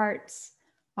poet's heart's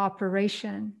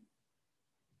operation.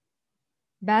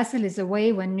 Basil is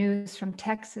away when news from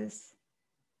Texas.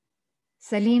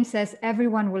 Salim says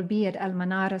everyone will be at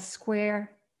Almanara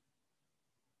Square.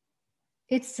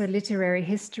 It's a literary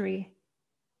history.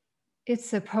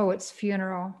 It's a poet's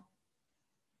funeral.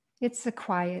 It's a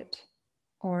quiet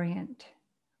Orient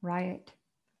riot.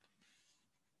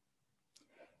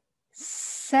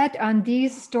 Set on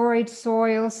these storied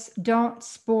soils, don't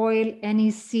spoil any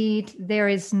seed. There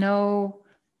is no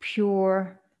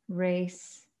pure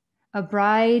race. A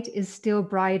bride is still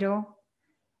bridal.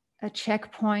 A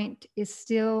checkpoint is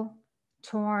still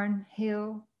torn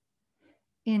hill.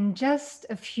 In just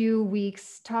a few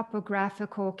weeks,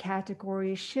 topographical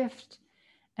categories shift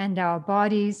and our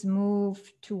bodies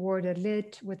move toward a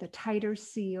lid with a tighter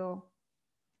seal.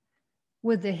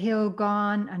 With the hill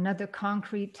gone, another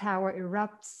concrete tower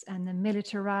erupts and the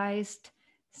militarized,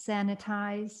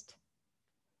 sanitized.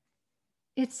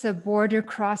 It's a border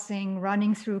crossing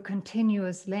running through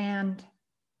continuous land.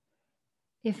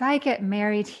 If I get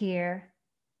married here,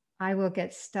 I will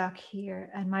get stuck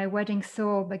here, and my wedding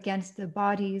sob against the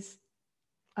bodies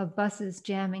of buses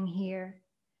jamming here.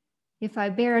 If I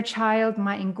bear a child,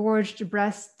 my engorged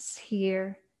breasts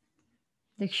here,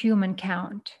 the human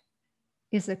count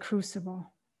is a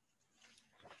crucible.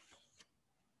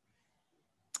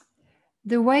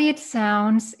 The way it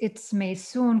sounds, it's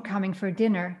Maysoon coming for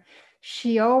dinner.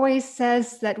 She always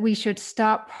says that we should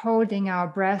stop holding our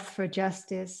breath for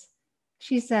justice.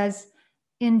 She says,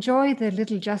 enjoy the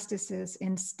little justices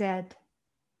instead.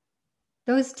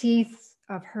 Those teeth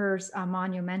of hers are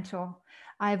monumental.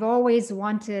 I've always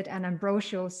wanted an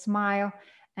ambrosial smile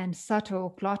and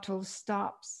subtle glottal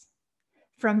stops.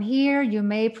 From here, you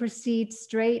may proceed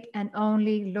straight and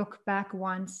only look back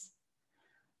once.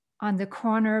 On the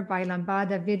corner by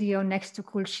Lambada Video next to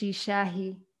Kulshi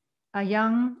Shahi, a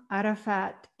young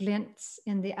Arafat glints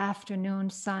in the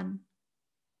afternoon sun.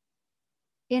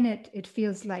 In it, it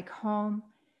feels like home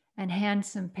and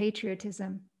handsome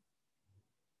patriotism.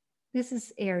 This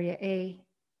is Area A,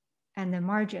 and the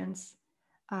margins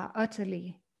are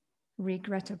utterly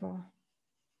regrettable.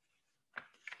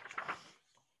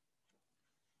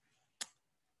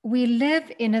 We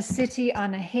live in a city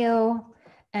on a hill,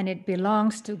 and it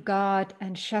belongs to God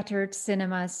and shuttered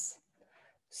cinemas.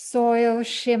 Soil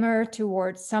shimmer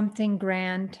towards something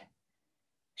grand,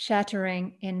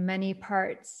 shattering in many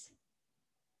parts,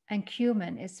 and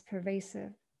cumin is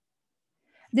pervasive.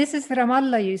 This is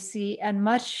Ramallah, you see, and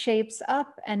much shapes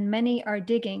up, and many are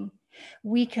digging.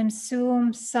 We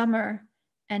consume summer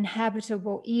and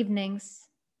habitable evenings.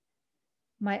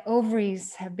 My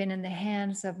ovaries have been in the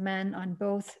hands of men on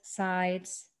both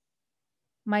sides.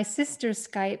 My sister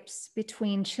Skypes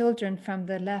between children from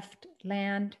the left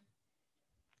land.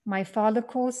 My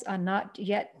follicles are not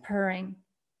yet purring.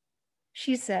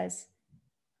 She says,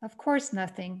 of course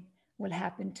nothing will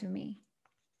happen to me.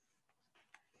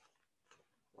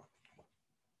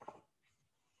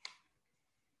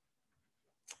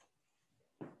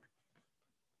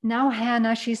 Now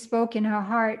Hannah, she spoke in her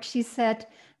heart. She said,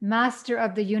 Master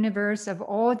of the universe, of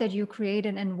all that you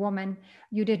created in woman,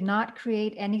 you did not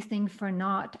create anything for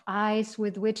naught. Eyes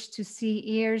with which to see,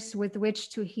 ears with which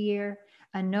to hear,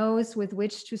 a nose with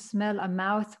which to smell, a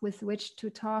mouth with which to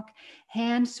talk,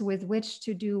 hands with which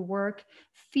to do work,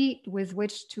 feet with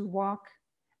which to walk,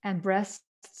 and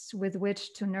breasts with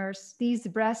which to nurse. These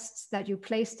breasts that you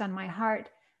placed on my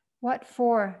heart, what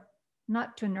for?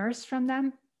 Not to nurse from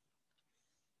them?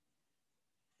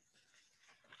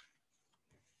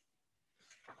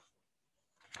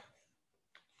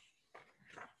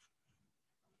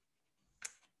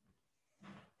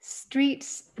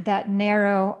 Streets that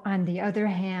narrow, on the other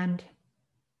hand,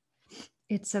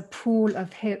 it's a pool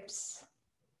of hips.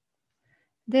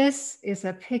 This is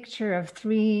a picture of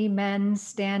three men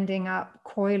standing up,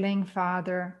 coiling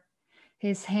father,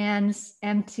 his hands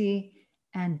empty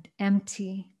and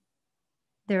empty.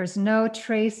 There's no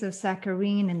trace of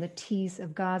saccharine in the teas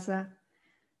of Gaza.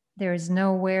 There is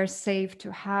nowhere safe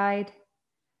to hide.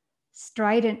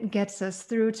 Strident gets us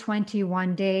through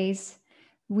 21 days.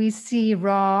 We see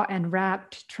raw and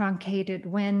wrapped, truncated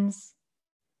winds.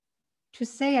 To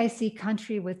say I see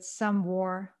country with some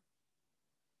war.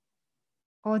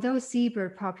 Although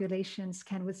seabird populations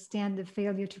can withstand the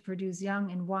failure to produce young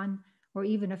in 1 or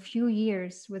even a few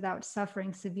years without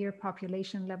suffering severe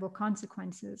population level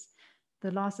consequences,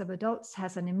 the loss of adults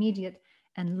has an immediate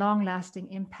and long-lasting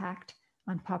impact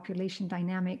on population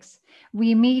dynamics.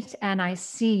 We meet and I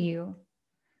see you.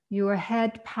 Your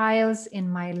head piles in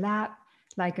my lap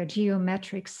like a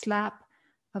geometric slab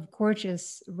of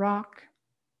gorgeous rock.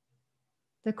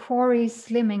 The quarry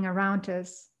slimming around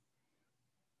us.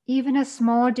 Even a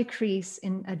small decrease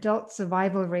in adult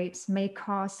survival rates may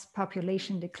cause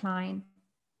population decline.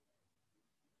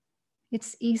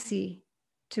 It's easy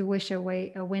to wish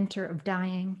away a winter of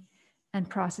dying and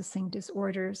processing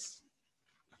disorders.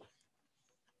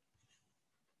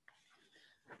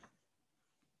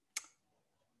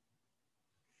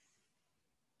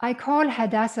 I call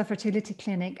Hadassah Fertility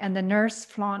Clinic and the nurse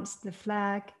flaunts the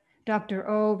flag. Dr.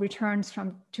 O returns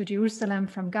to Jerusalem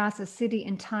from Gaza City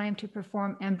in time to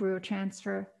perform embryo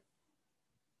transfer.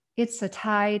 It's a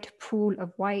tide pool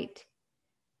of white,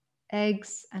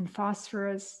 eggs and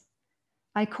phosphorus.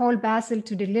 I call Basil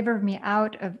to deliver me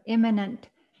out of imminent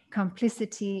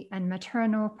complicity and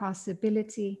maternal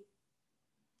possibility.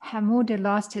 Hamoud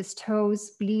lost his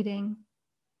toes bleeding.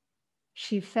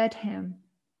 She fed him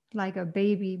like a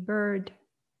baby bird.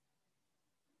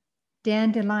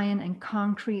 Dandelion and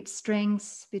concrete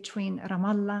strings between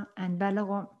Ramallah and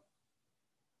Balagha.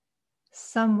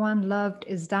 Someone loved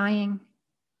is dying.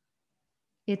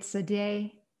 It's a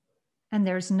day and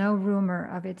there's no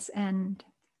rumor of its end.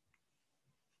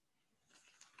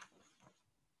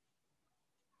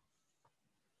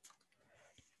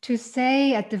 To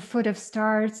say at the foot of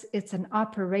stars, it's an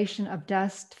operation of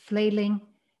dust, flailing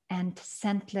and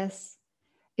scentless.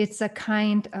 It's a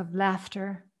kind of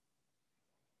laughter.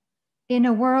 In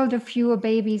a world of fewer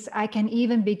babies, I can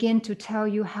even begin to tell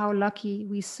you how lucky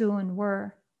we soon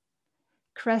were.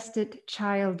 Crested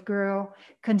child girl,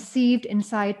 conceived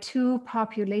inside 2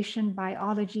 population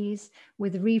biologies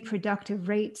with reproductive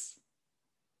rates.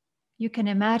 You can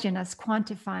imagine us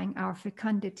quantifying our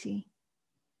fecundity.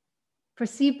 For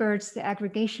seabirds, the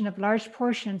aggregation of large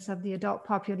portions of the adult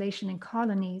population in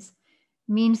colonies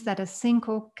means that a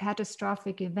single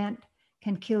catastrophic event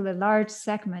can kill a large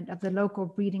segment of the local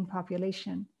breeding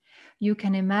population. You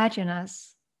can imagine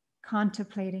us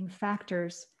contemplating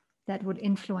factors that would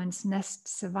influence nest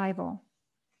survival.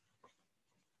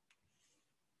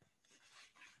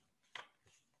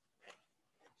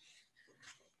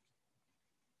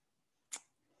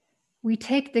 We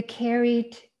take the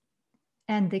carried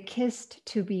and the kissed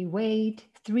to be weighed,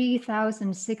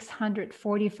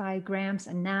 3,645 grams,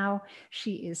 and now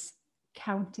she is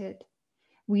counted.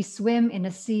 We swim in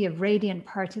a sea of radiant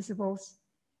participles.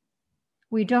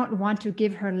 We don't want to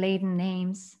give her laden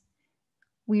names.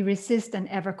 We resist an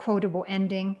ever quotable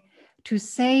ending. To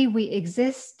say we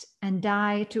exist and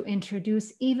die to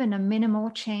introduce even a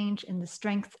minimal change in the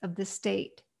strength of the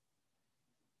state.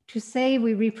 To say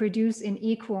we reproduce in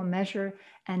equal measure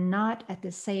and not at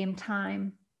the same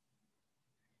time.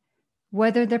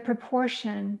 Whether the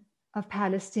proportion of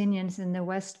Palestinians in the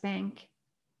West Bank,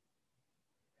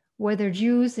 whether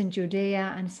Jews in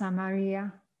Judea and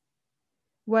Samaria,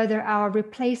 whether our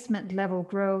replacement level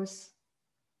grows,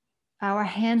 our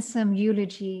handsome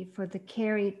eulogy for the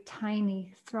carried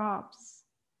tiny throbs.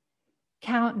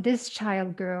 Count this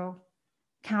child girl,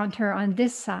 count her on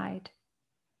this side.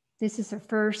 This is her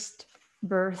first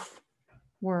birth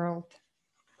world.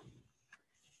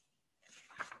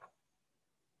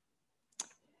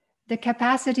 The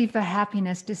capacity for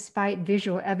happiness despite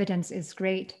visual evidence is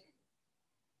great.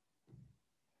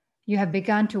 You have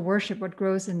begun to worship what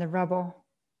grows in the rubble.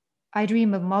 I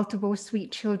dream of multiple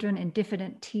sweet children in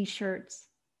diffident t-shirts.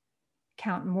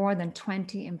 Count more than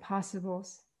 20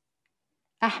 impossibles.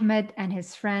 Ahmed and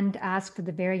his friend ask for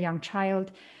the very young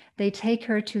child. They take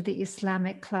her to the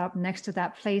Islamic club next to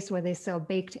that place where they sell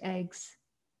baked eggs.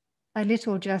 A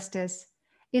little justice.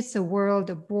 It's a world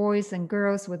of boys and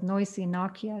girls with noisy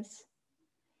Nokias.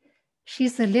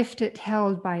 She's a lifted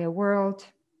held by a world.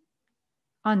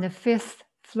 On the 5th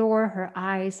floor, her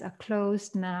eyes are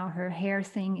closed now. Her hair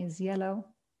thing is yellow.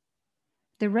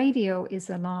 The radio is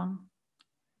along.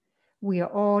 We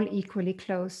are all equally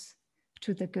close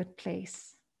to the good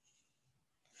place.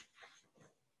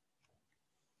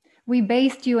 We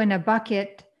bathed you in a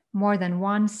bucket more than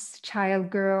once, child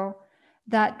girl.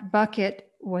 That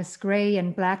bucket was gray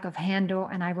and black of handle,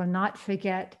 and I will not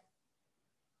forget.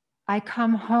 I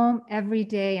come home every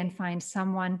day and find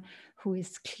someone who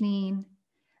is clean.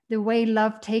 The way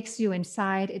love takes you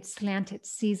inside its slanted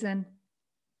season.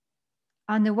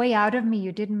 On the way out of me,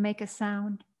 you didn't make a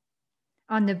sound.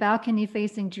 On the balcony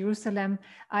facing Jerusalem,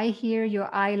 I hear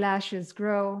your eyelashes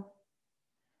grow.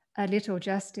 A little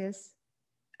justice.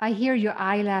 I hear your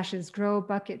eyelashes grow,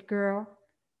 bucket girl.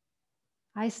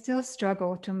 I still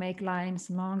struggle to make lines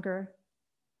longer.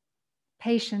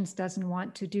 Patience doesn't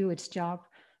want to do its job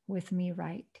with me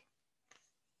right.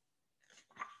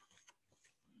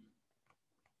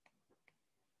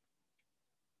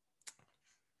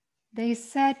 They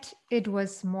said it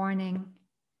was morning.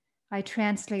 I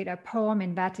translate a poem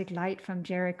in batik light from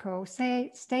Jericho.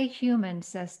 Stay human,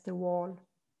 says the wall.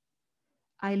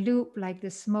 I loop like the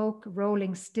smoke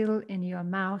rolling still in your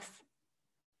mouth.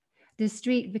 The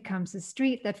street becomes a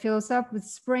street that fills up with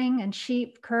spring and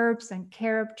sheep, curbs and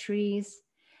carob trees.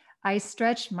 I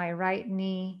stretch my right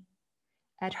knee.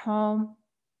 At home,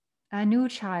 a new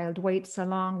child waits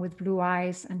along with blue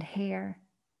eyes and hair.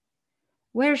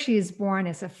 Where she is born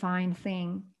is a fine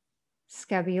thing.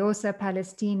 Scabiosa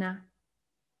Palestina.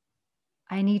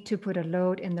 I need to put a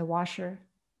load in the washer.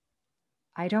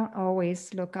 I don't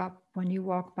always look up when you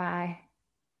walk by.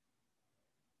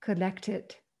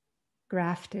 Collected,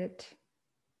 grafted,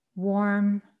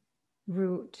 warm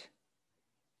root.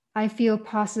 I feel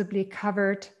possibly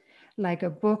covered like a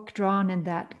book drawn in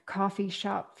that coffee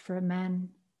shop for men.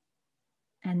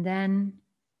 And then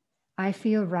I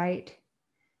feel right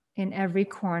in every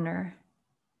corner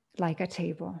like a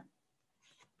table.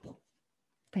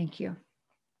 Thank you.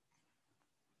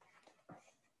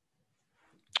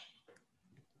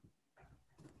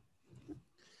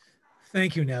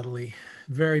 Thank you, Nathalie.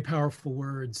 Very powerful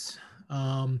words.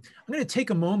 I'm going to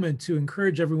take a moment to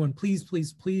encourage everyone, please,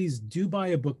 please, please do buy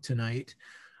a book tonight.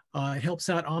 It helps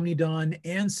out Omnidawn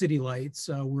and City Lights.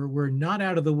 We're not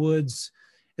out of the woods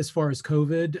as far as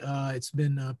COVID. It's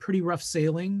been pretty rough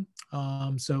sailing.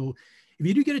 So if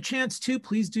you do get a chance to,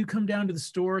 please do come down to the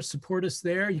store, support us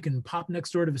there. You can pop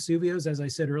next door to Vesuvio's, as I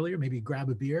said earlier, maybe grab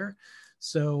a beer.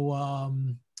 So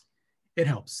it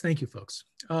helps. Thank you, folks.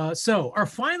 So our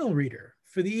final reader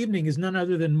for the evening is none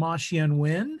other than Maw Shein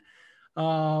Win.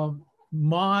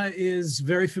 Ma is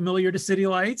very familiar to City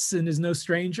Lights and is no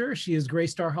stranger. She has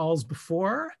graced our halls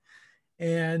before.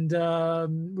 And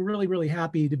we're really, really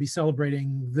happy to be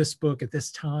celebrating this book at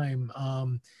this time.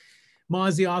 Ma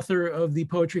is the author of the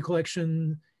poetry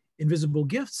collection Invisible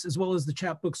Gifts, as well as the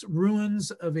chapbooks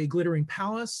Ruins of a Glittering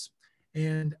Palace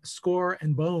and Score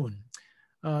and Bone.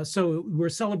 So we're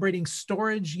celebrating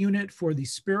storage unit for the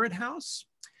Spirit House.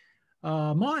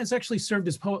 Ma has actually served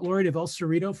as Poet Laureate of El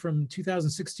Cerrito from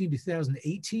 2016 to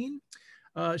 2018.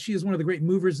 She is one of the great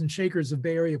movers and shakers of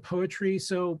Bay Area poetry.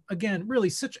 So again, really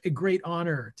such a great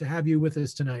honor to have you with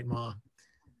us tonight, Ma.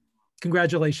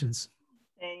 Congratulations.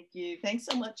 Thank you. Thanks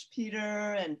so much, Peter,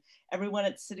 and everyone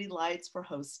at City Lights for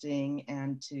hosting,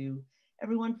 and to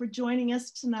everyone for joining us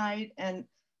tonight. And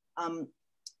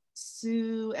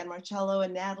Sue and Marcelo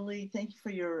and Natalie, thank you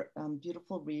for your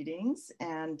beautiful readings.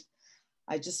 And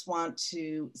I just want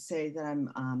to say that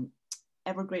I'm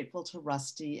ever grateful to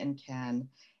Rusty and Ken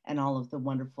and all of the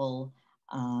wonderful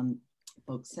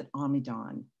folks at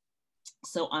Omnidawn.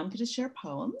 So I'm going to share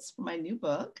poems from my new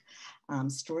book,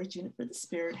 Storage Unit for the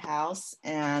Spirit House.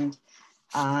 And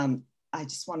I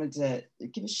just wanted to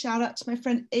give a shout out to my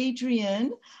friend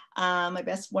Adrian, one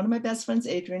of my best friends,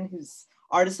 Adrian, who's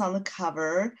artist on the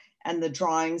cover, and the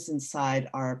drawings inside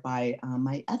are by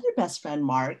my other best friend,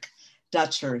 Mark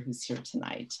Dutcher, who's here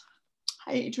tonight.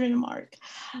 Hi, Adrian and Mark.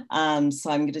 So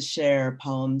I'm going to share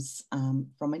poems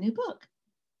from my new book.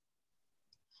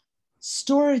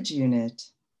 Storage Unit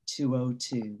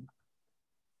 202.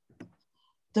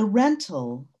 The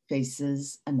rental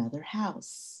faces another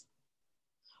house.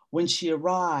 When she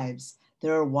arrives,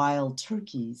 there are wild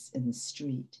turkeys in the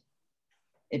street.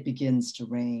 It begins to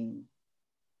rain.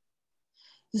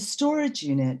 The storage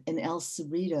unit in El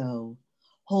Cerrito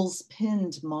holds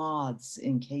pinned moths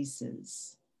in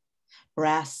cases,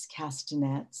 brass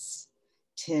castanets,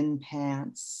 tin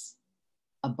pants,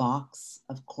 a box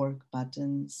of cork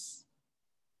buttons.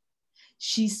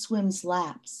 She swims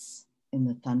laps in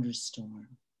the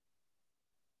thunderstorm.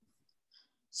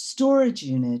 Storage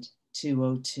Unit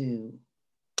 202.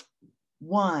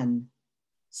 1,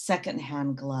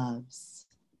 secondhand gloves.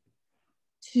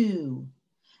 2,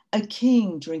 a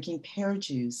king drinking pear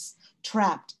juice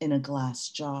trapped in a glass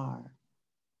jar.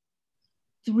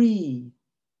 3,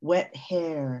 wet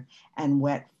hair and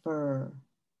wet fur.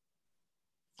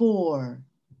 4,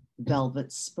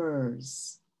 velvet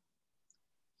spurs.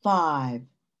 5,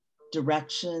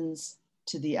 directions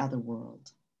to the other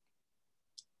world.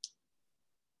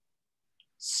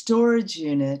 Storage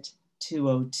Unit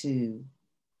 202.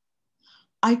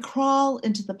 I crawl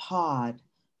into the pod,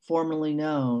 formerly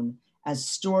known as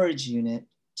Storage Unit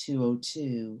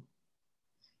 202.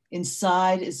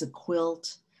 Inside is a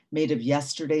quilt made of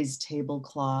yesterday's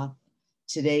tablecloth,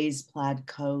 today's plaid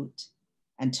coat,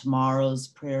 and tomorrow's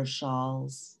prayer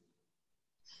shawls.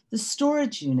 The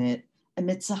storage unit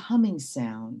emits a humming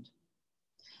sound.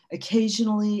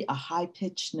 Occasionally, a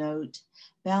high-pitched note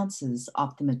bounces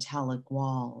off the metallic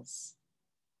walls.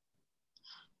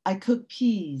 I cook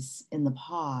peas in the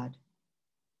pod.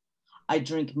 I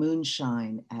drink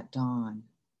moonshine at dawn.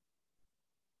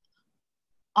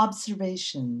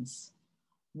 Observations.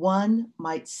 One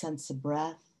might sense a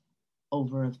breath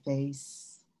over a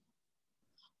face.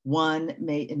 One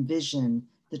may envision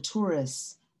the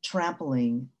tourists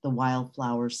trampling the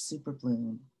wildflower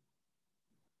superbloom.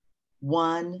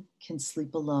 One can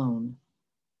sleep alone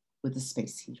with a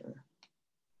space heater.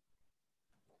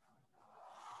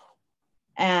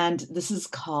 And this is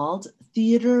called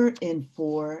Theater in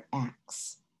 4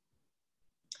 Acts.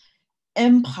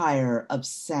 Empire of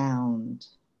sound.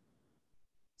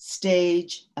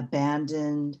 Stage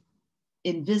abandoned,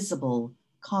 invisible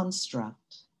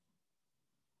construct.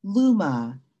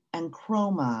 Luma and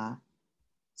chroma,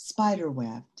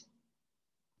 spiderwebbed.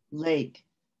 Lake,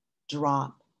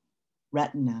 drop,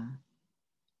 retina.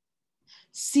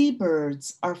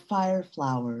 Seabirds are fire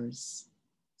flowers,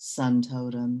 sun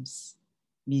totems,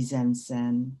 mise en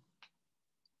scène.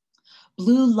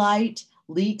 Blue light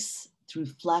leaks through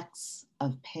flecks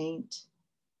of paint,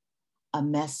 a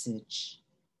message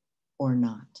or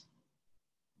not.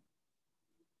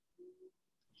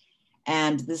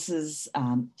 And this is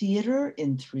theater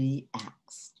in 3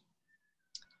 acts.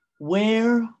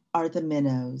 Where are the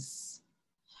minnows?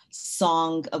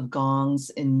 Song of gongs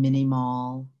in Mini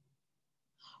Mall.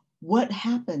 What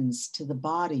happens to the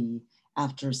body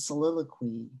after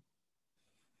soliloquy?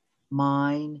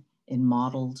 Mine in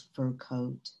mottled fur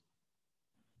coat.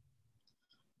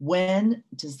 When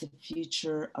does the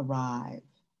future arrive?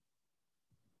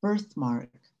 Birthmark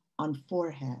on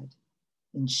forehead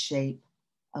in shape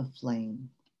of flame.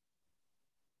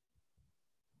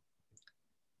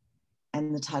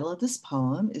 And the title of this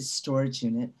poem is Storage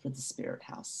Unit for the Spirit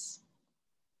House.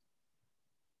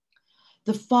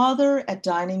 The father at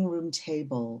dining room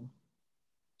table,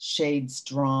 shades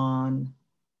drawn,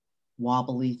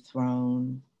 wobbly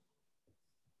throne.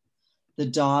 The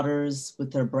daughters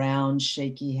with their brown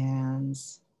shaky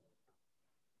hands.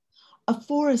 A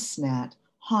forest gnat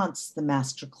haunts the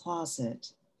master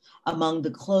closet among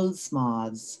the clothes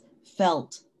moths,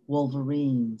 felt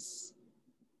wolverines.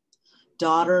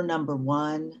 Daughter number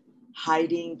 1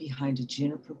 hiding behind a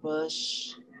juniper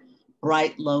bush,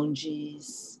 bright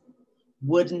longies,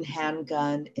 wooden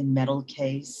handgun in metal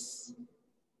case.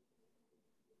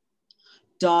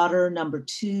 Daughter number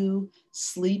 2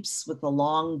 sleeps with a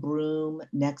long broom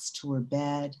next to her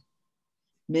bed,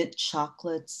 mint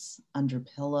chocolates under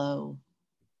pillow.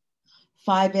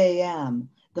 5 a.m.,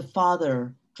 the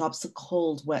father drops a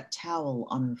cold, wet towel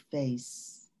on her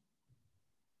face.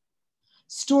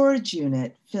 Storage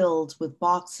unit filled with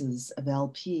boxes of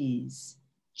LPs,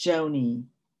 Joni,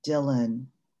 Dylan,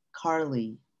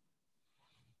 Carly.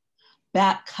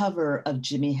 Back cover of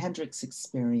Jimi Hendrix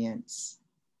Experience.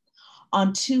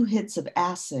 On 2 hits of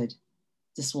acid,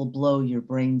 this will blow your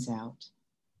brains out.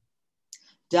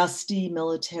 Dusty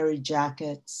military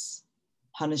jackets,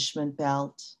 punishment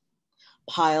belt,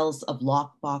 piles of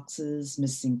lock boxes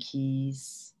missing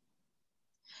keys,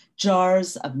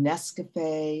 jars of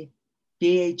Nescafe,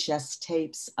 VHS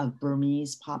tapes of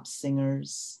Burmese pop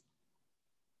singers.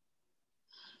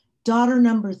 Daughter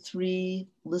number 3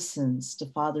 listens to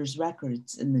father's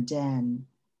records in the den,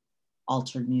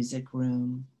 altered music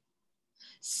room,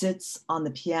 sits on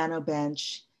the piano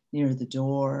bench near the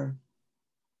door,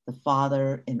 the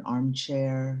father in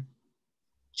armchair,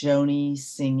 Joni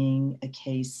singing A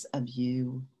Case of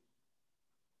You.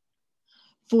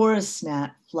 Forest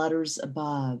gnat flutters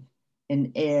above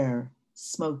in air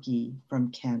smoky from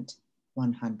Kent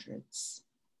 100s.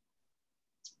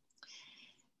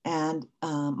 And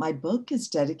my book is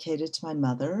dedicated to my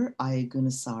mother, Aya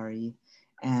Gunasari,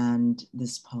 and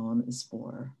this poem is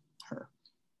for her.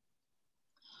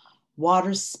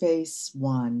 Water Space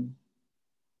 1.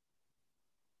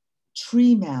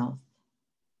 Tree mouth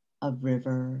of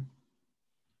river,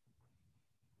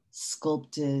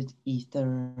 sculpted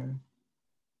ether,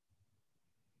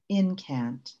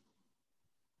 incant,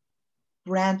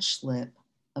 branch lip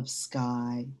of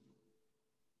sky,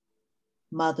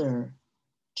 mother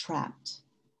trapped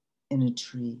in a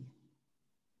tree.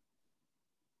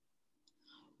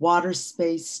 Water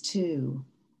Space 2,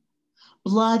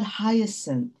 blood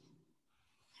hyacinth,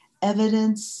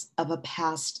 evidence of a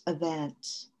past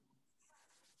event,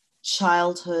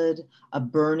 childhood, a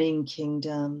burning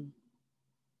kingdom,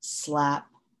 slap,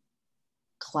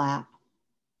 clap,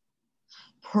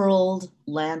 pearled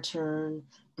lantern,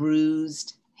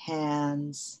 bruised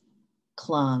hands,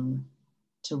 clung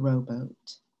to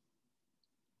rowboat.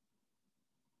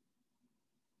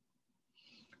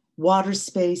 Water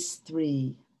Space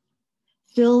 3,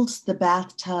 filled the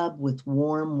bathtub with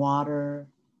warm water,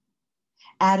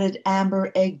 added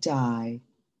amber egg dye,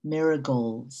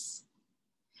 marigolds,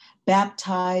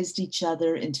 baptized each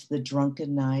other into the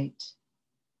drunken night,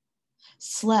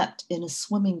 slept in a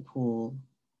swimming pool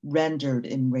rendered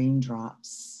in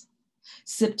raindrops,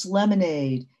 sipped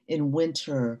lemonade in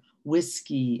winter,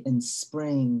 whiskey in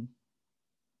spring,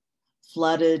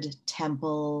 flooded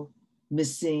temple,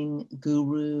 missing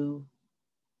guru,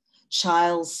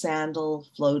 child's sandal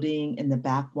floating in the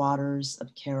backwaters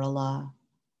of Kerala,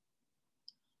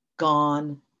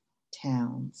 gone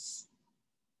towns.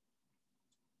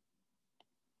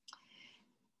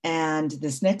 And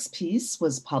this next piece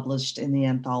was published in the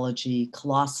anthology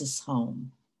Colossus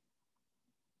Home.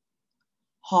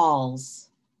 Halls,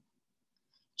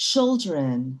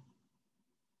 children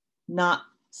not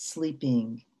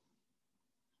sleeping,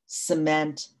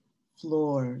 cement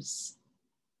floors,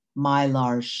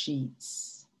 mylar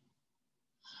sheets,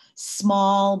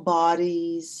 small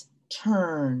bodies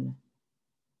turn,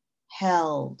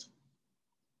 held,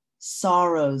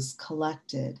 sorrows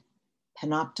collected,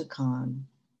 panopticon,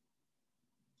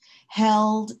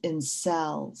 held in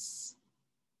cells,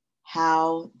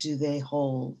 how do they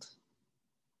hold?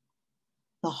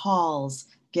 The halls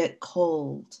get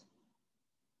cold.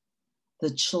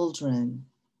 The children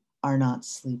are not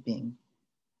sleeping.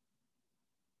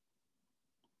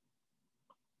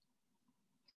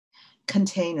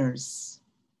 Containers.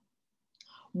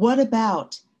 What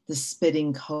about the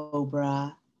spitting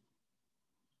cobra?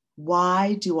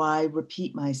 Why do I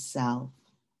repeat myself?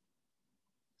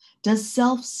 Does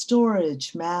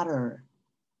self-storage matter?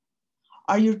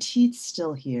 Are your teeth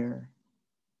still here?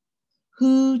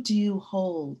 Who do you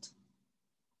hold?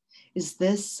 Is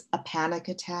this a panic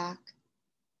attack?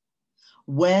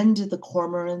 When do the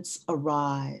cormorants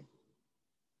arrive?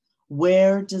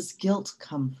 Where does guilt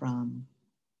come from?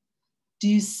 Do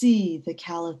you see the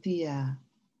calathea?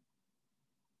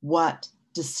 What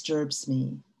disturbs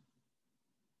me?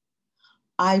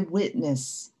 I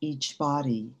witness each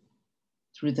body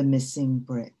through the missing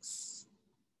bricks.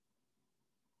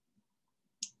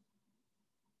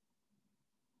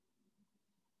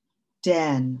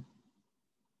 Den.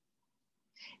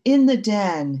 In the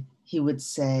den, he would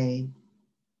say,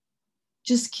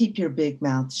 just keep your big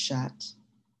mouth shut.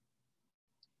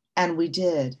 And we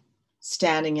did,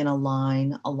 standing in a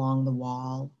line along the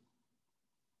wall.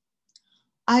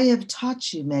 I have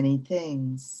taught you many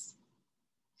things.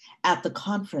 At the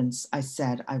conference, I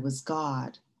said I was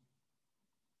God.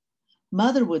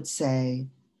 Mother would say,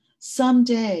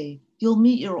 someday you'll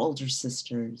meet your older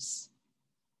sisters.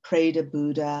 Pray to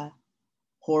Buddha,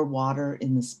 pour water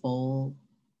in this bowl.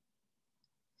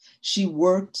 She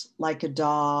worked like a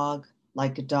dog,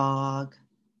 like a dog.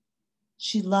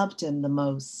 She loved him the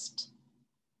most.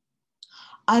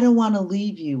 I don't want to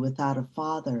leave you without a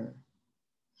father.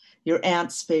 Your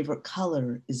aunt's favorite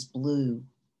color is blue.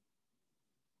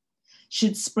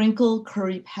 Should sprinkle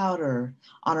curry powder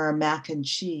on our mac and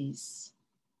cheese.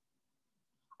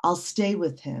 I'll stay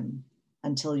with him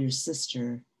until your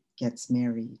sister gets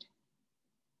married.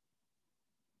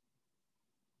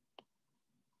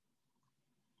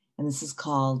 And this is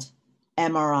called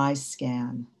MRI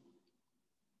Scan.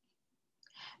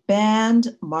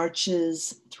 Band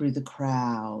marches through the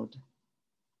crowd.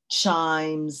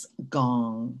 Chimes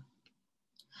gong.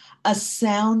 A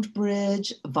sound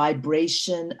bridge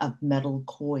vibration of metal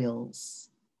coils.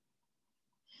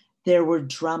 There were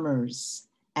drummers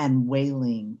and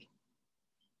wailing.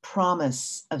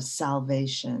 Promise of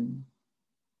salvation.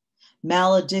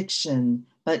 Malediction,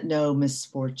 but no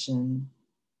misfortune.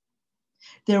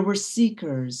 There were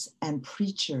seekers and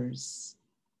preachers.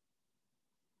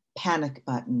 Panic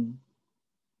button.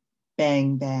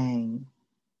 Bang, bang.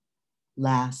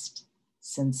 Last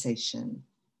sensation.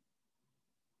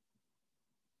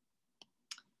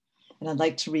 And I'd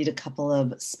like to read a couple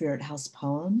of Spirit House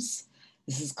poems.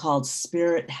 This is called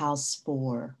Spirit House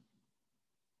 4.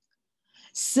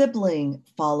 Sibling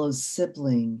follows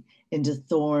sibling into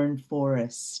thorn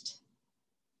forest.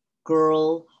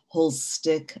 Girl holds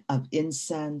stick of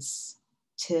incense,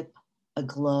 tip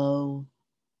aglow.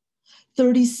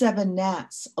 37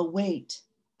 gnats await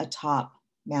atop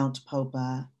Mount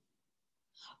Popa.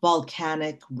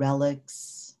 Volcanic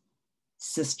relics,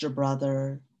 sister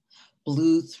brother,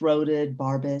 blue-throated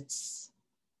barbets,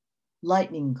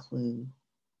 lightning clue.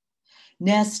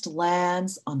 Nest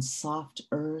lands on soft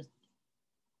earth,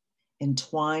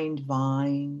 entwined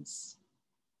vines,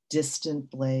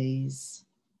 distant blaze,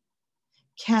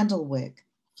 candlewick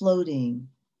floating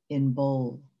in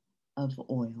bowl of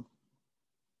oil.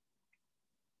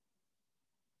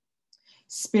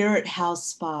 Spirit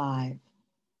House 5.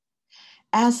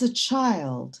 As a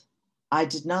child, I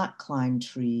did not climb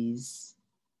trees.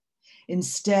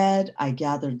 Instead, I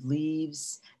gathered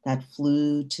leaves that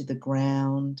flew to the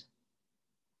ground.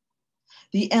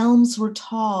 The elms were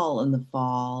tall in the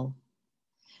fall,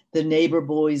 the neighbor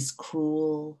boys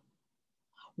cruel.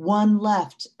 One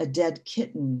left a dead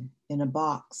kitten in a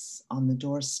box on the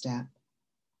doorstep.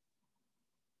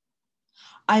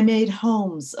 I made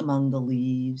homes among the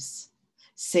leaves,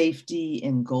 safety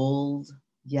in gold,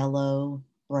 yellow,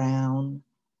 brown.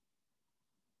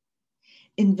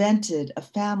 Invented a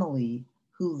family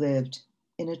who lived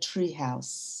in a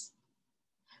treehouse.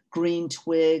 Green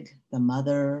twig, the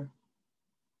mother,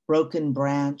 broken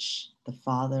branch, the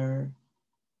father,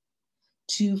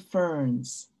 2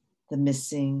 ferns, the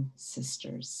missing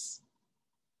sisters.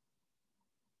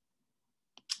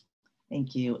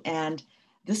 Thank you. And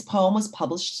this poem was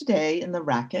published today in the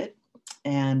Racket,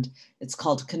 and it's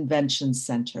called Convention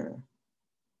Center.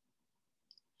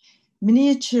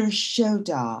 Miniature show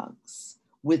dogs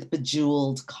with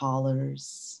bejeweled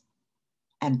collars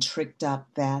and tricked up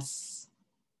vests.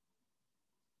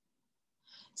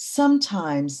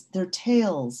 Sometimes their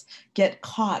tails get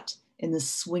caught in the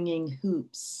swinging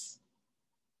hoops,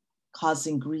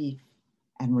 causing grief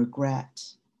and regret.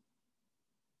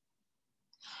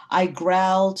 I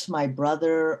growl to my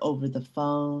brother over the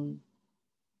phone.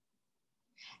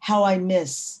 How I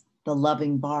miss the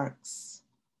loving barks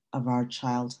of our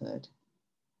childhood.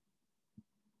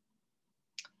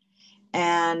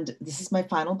 And this is my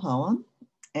final poem,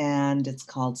 and it's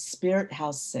called Spirit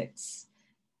House 6,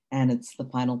 and it's the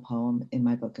final poem in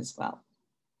my book as well.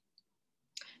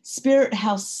 Spirit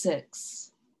House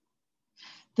 6.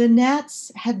 The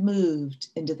gnats had moved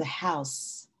into the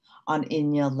house on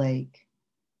Inya Lake,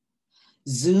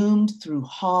 zoomed through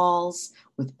halls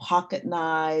with pocket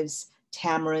knives,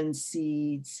 tamarind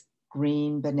seeds,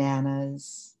 green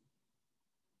bananas.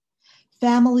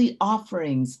 Family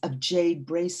offerings of jade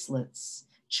bracelets,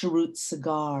 cheroot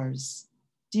cigars,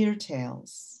 deer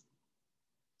tails.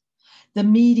 The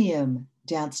medium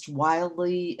danced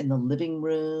wildly in the living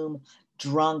room,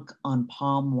 drunk on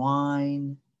palm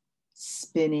wine,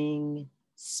 spinning,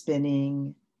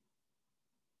 spinning.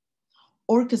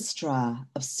 Orchestra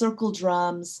of circle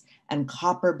drums and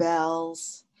copper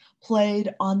bells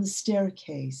played on the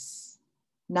staircase,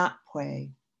 not pue.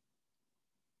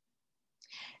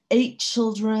 8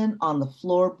 children on the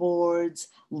floorboards,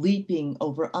 leaping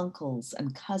over uncles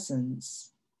and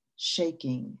cousins,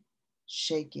 shaking,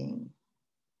 shaking.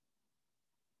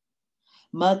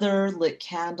 Mother lit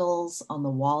candles on the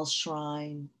wall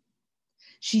shrine.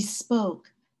 She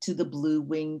spoke to the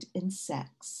blue-winged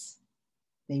insects.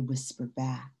 They whispered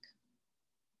back.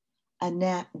 A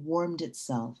gnat warmed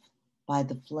itself by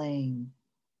the flame.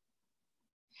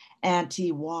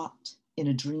 Auntie walked in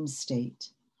a dream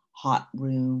state, hot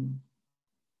room.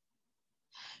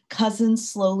 Cousin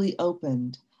slowly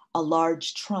opened a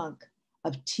large trunk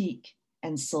of teak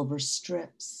and silver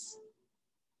strips.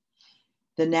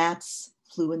 The gnats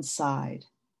flew inside,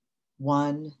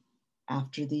 one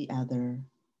after the other,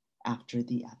 after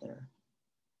the other.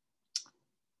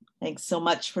 Thanks so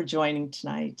much for joining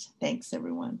tonight. Thanks,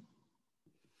 everyone.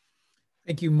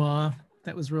 Thank you, Ma.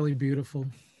 That was really beautiful.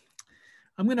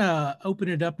 I'm going to open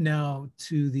it up now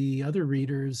to the other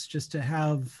readers just to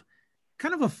have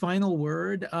kind of a final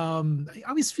word. I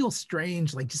always feel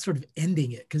strange, like just sort of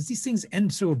ending it, because these things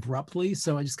end so abruptly.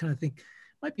 So I just kind of think it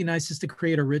might be nice just to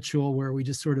create a ritual where we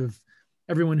just sort of,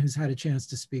 everyone who's had a chance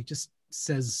to speak just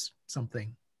says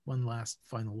something, one last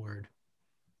final word.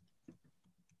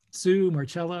 Sue,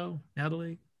 Marcelo,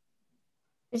 Nathalie.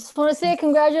 I just want to say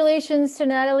congratulations to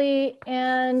Nathalie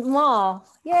and Ma.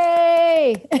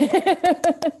 Yay!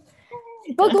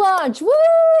 Book launch,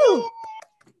 woo!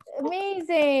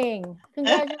 Amazing,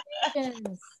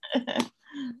 congratulations.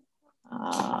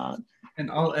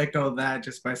 And I'll echo that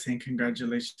just by saying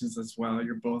congratulations as well.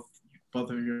 You're both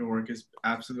of your work is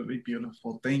absolutely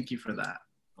beautiful. Thank you for that.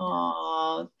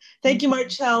 Oh, thank you,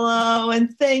 Marcelo,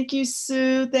 and thank you,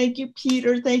 Sue. Thank you,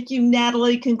 Peter. Thank you,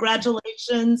 Nathalie.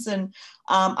 Congratulations. And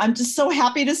I'm just so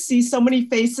happy to see so many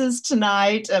faces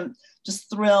tonight. I'm just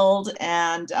thrilled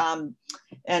and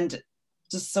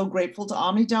just so grateful to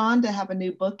Omnidawn to have a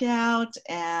new book out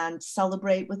and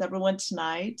celebrate with everyone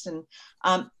tonight.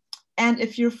 And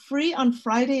if you're free on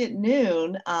Friday at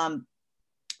noon, I'm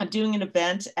doing an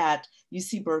event at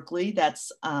UC Berkeley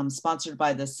that's sponsored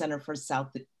by the Center for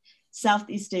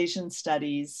Southeast Asian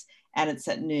Studies, and it's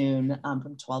at noon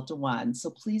from 12 to 1. So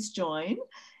please join,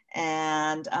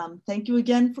 and thank you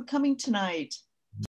again for coming tonight.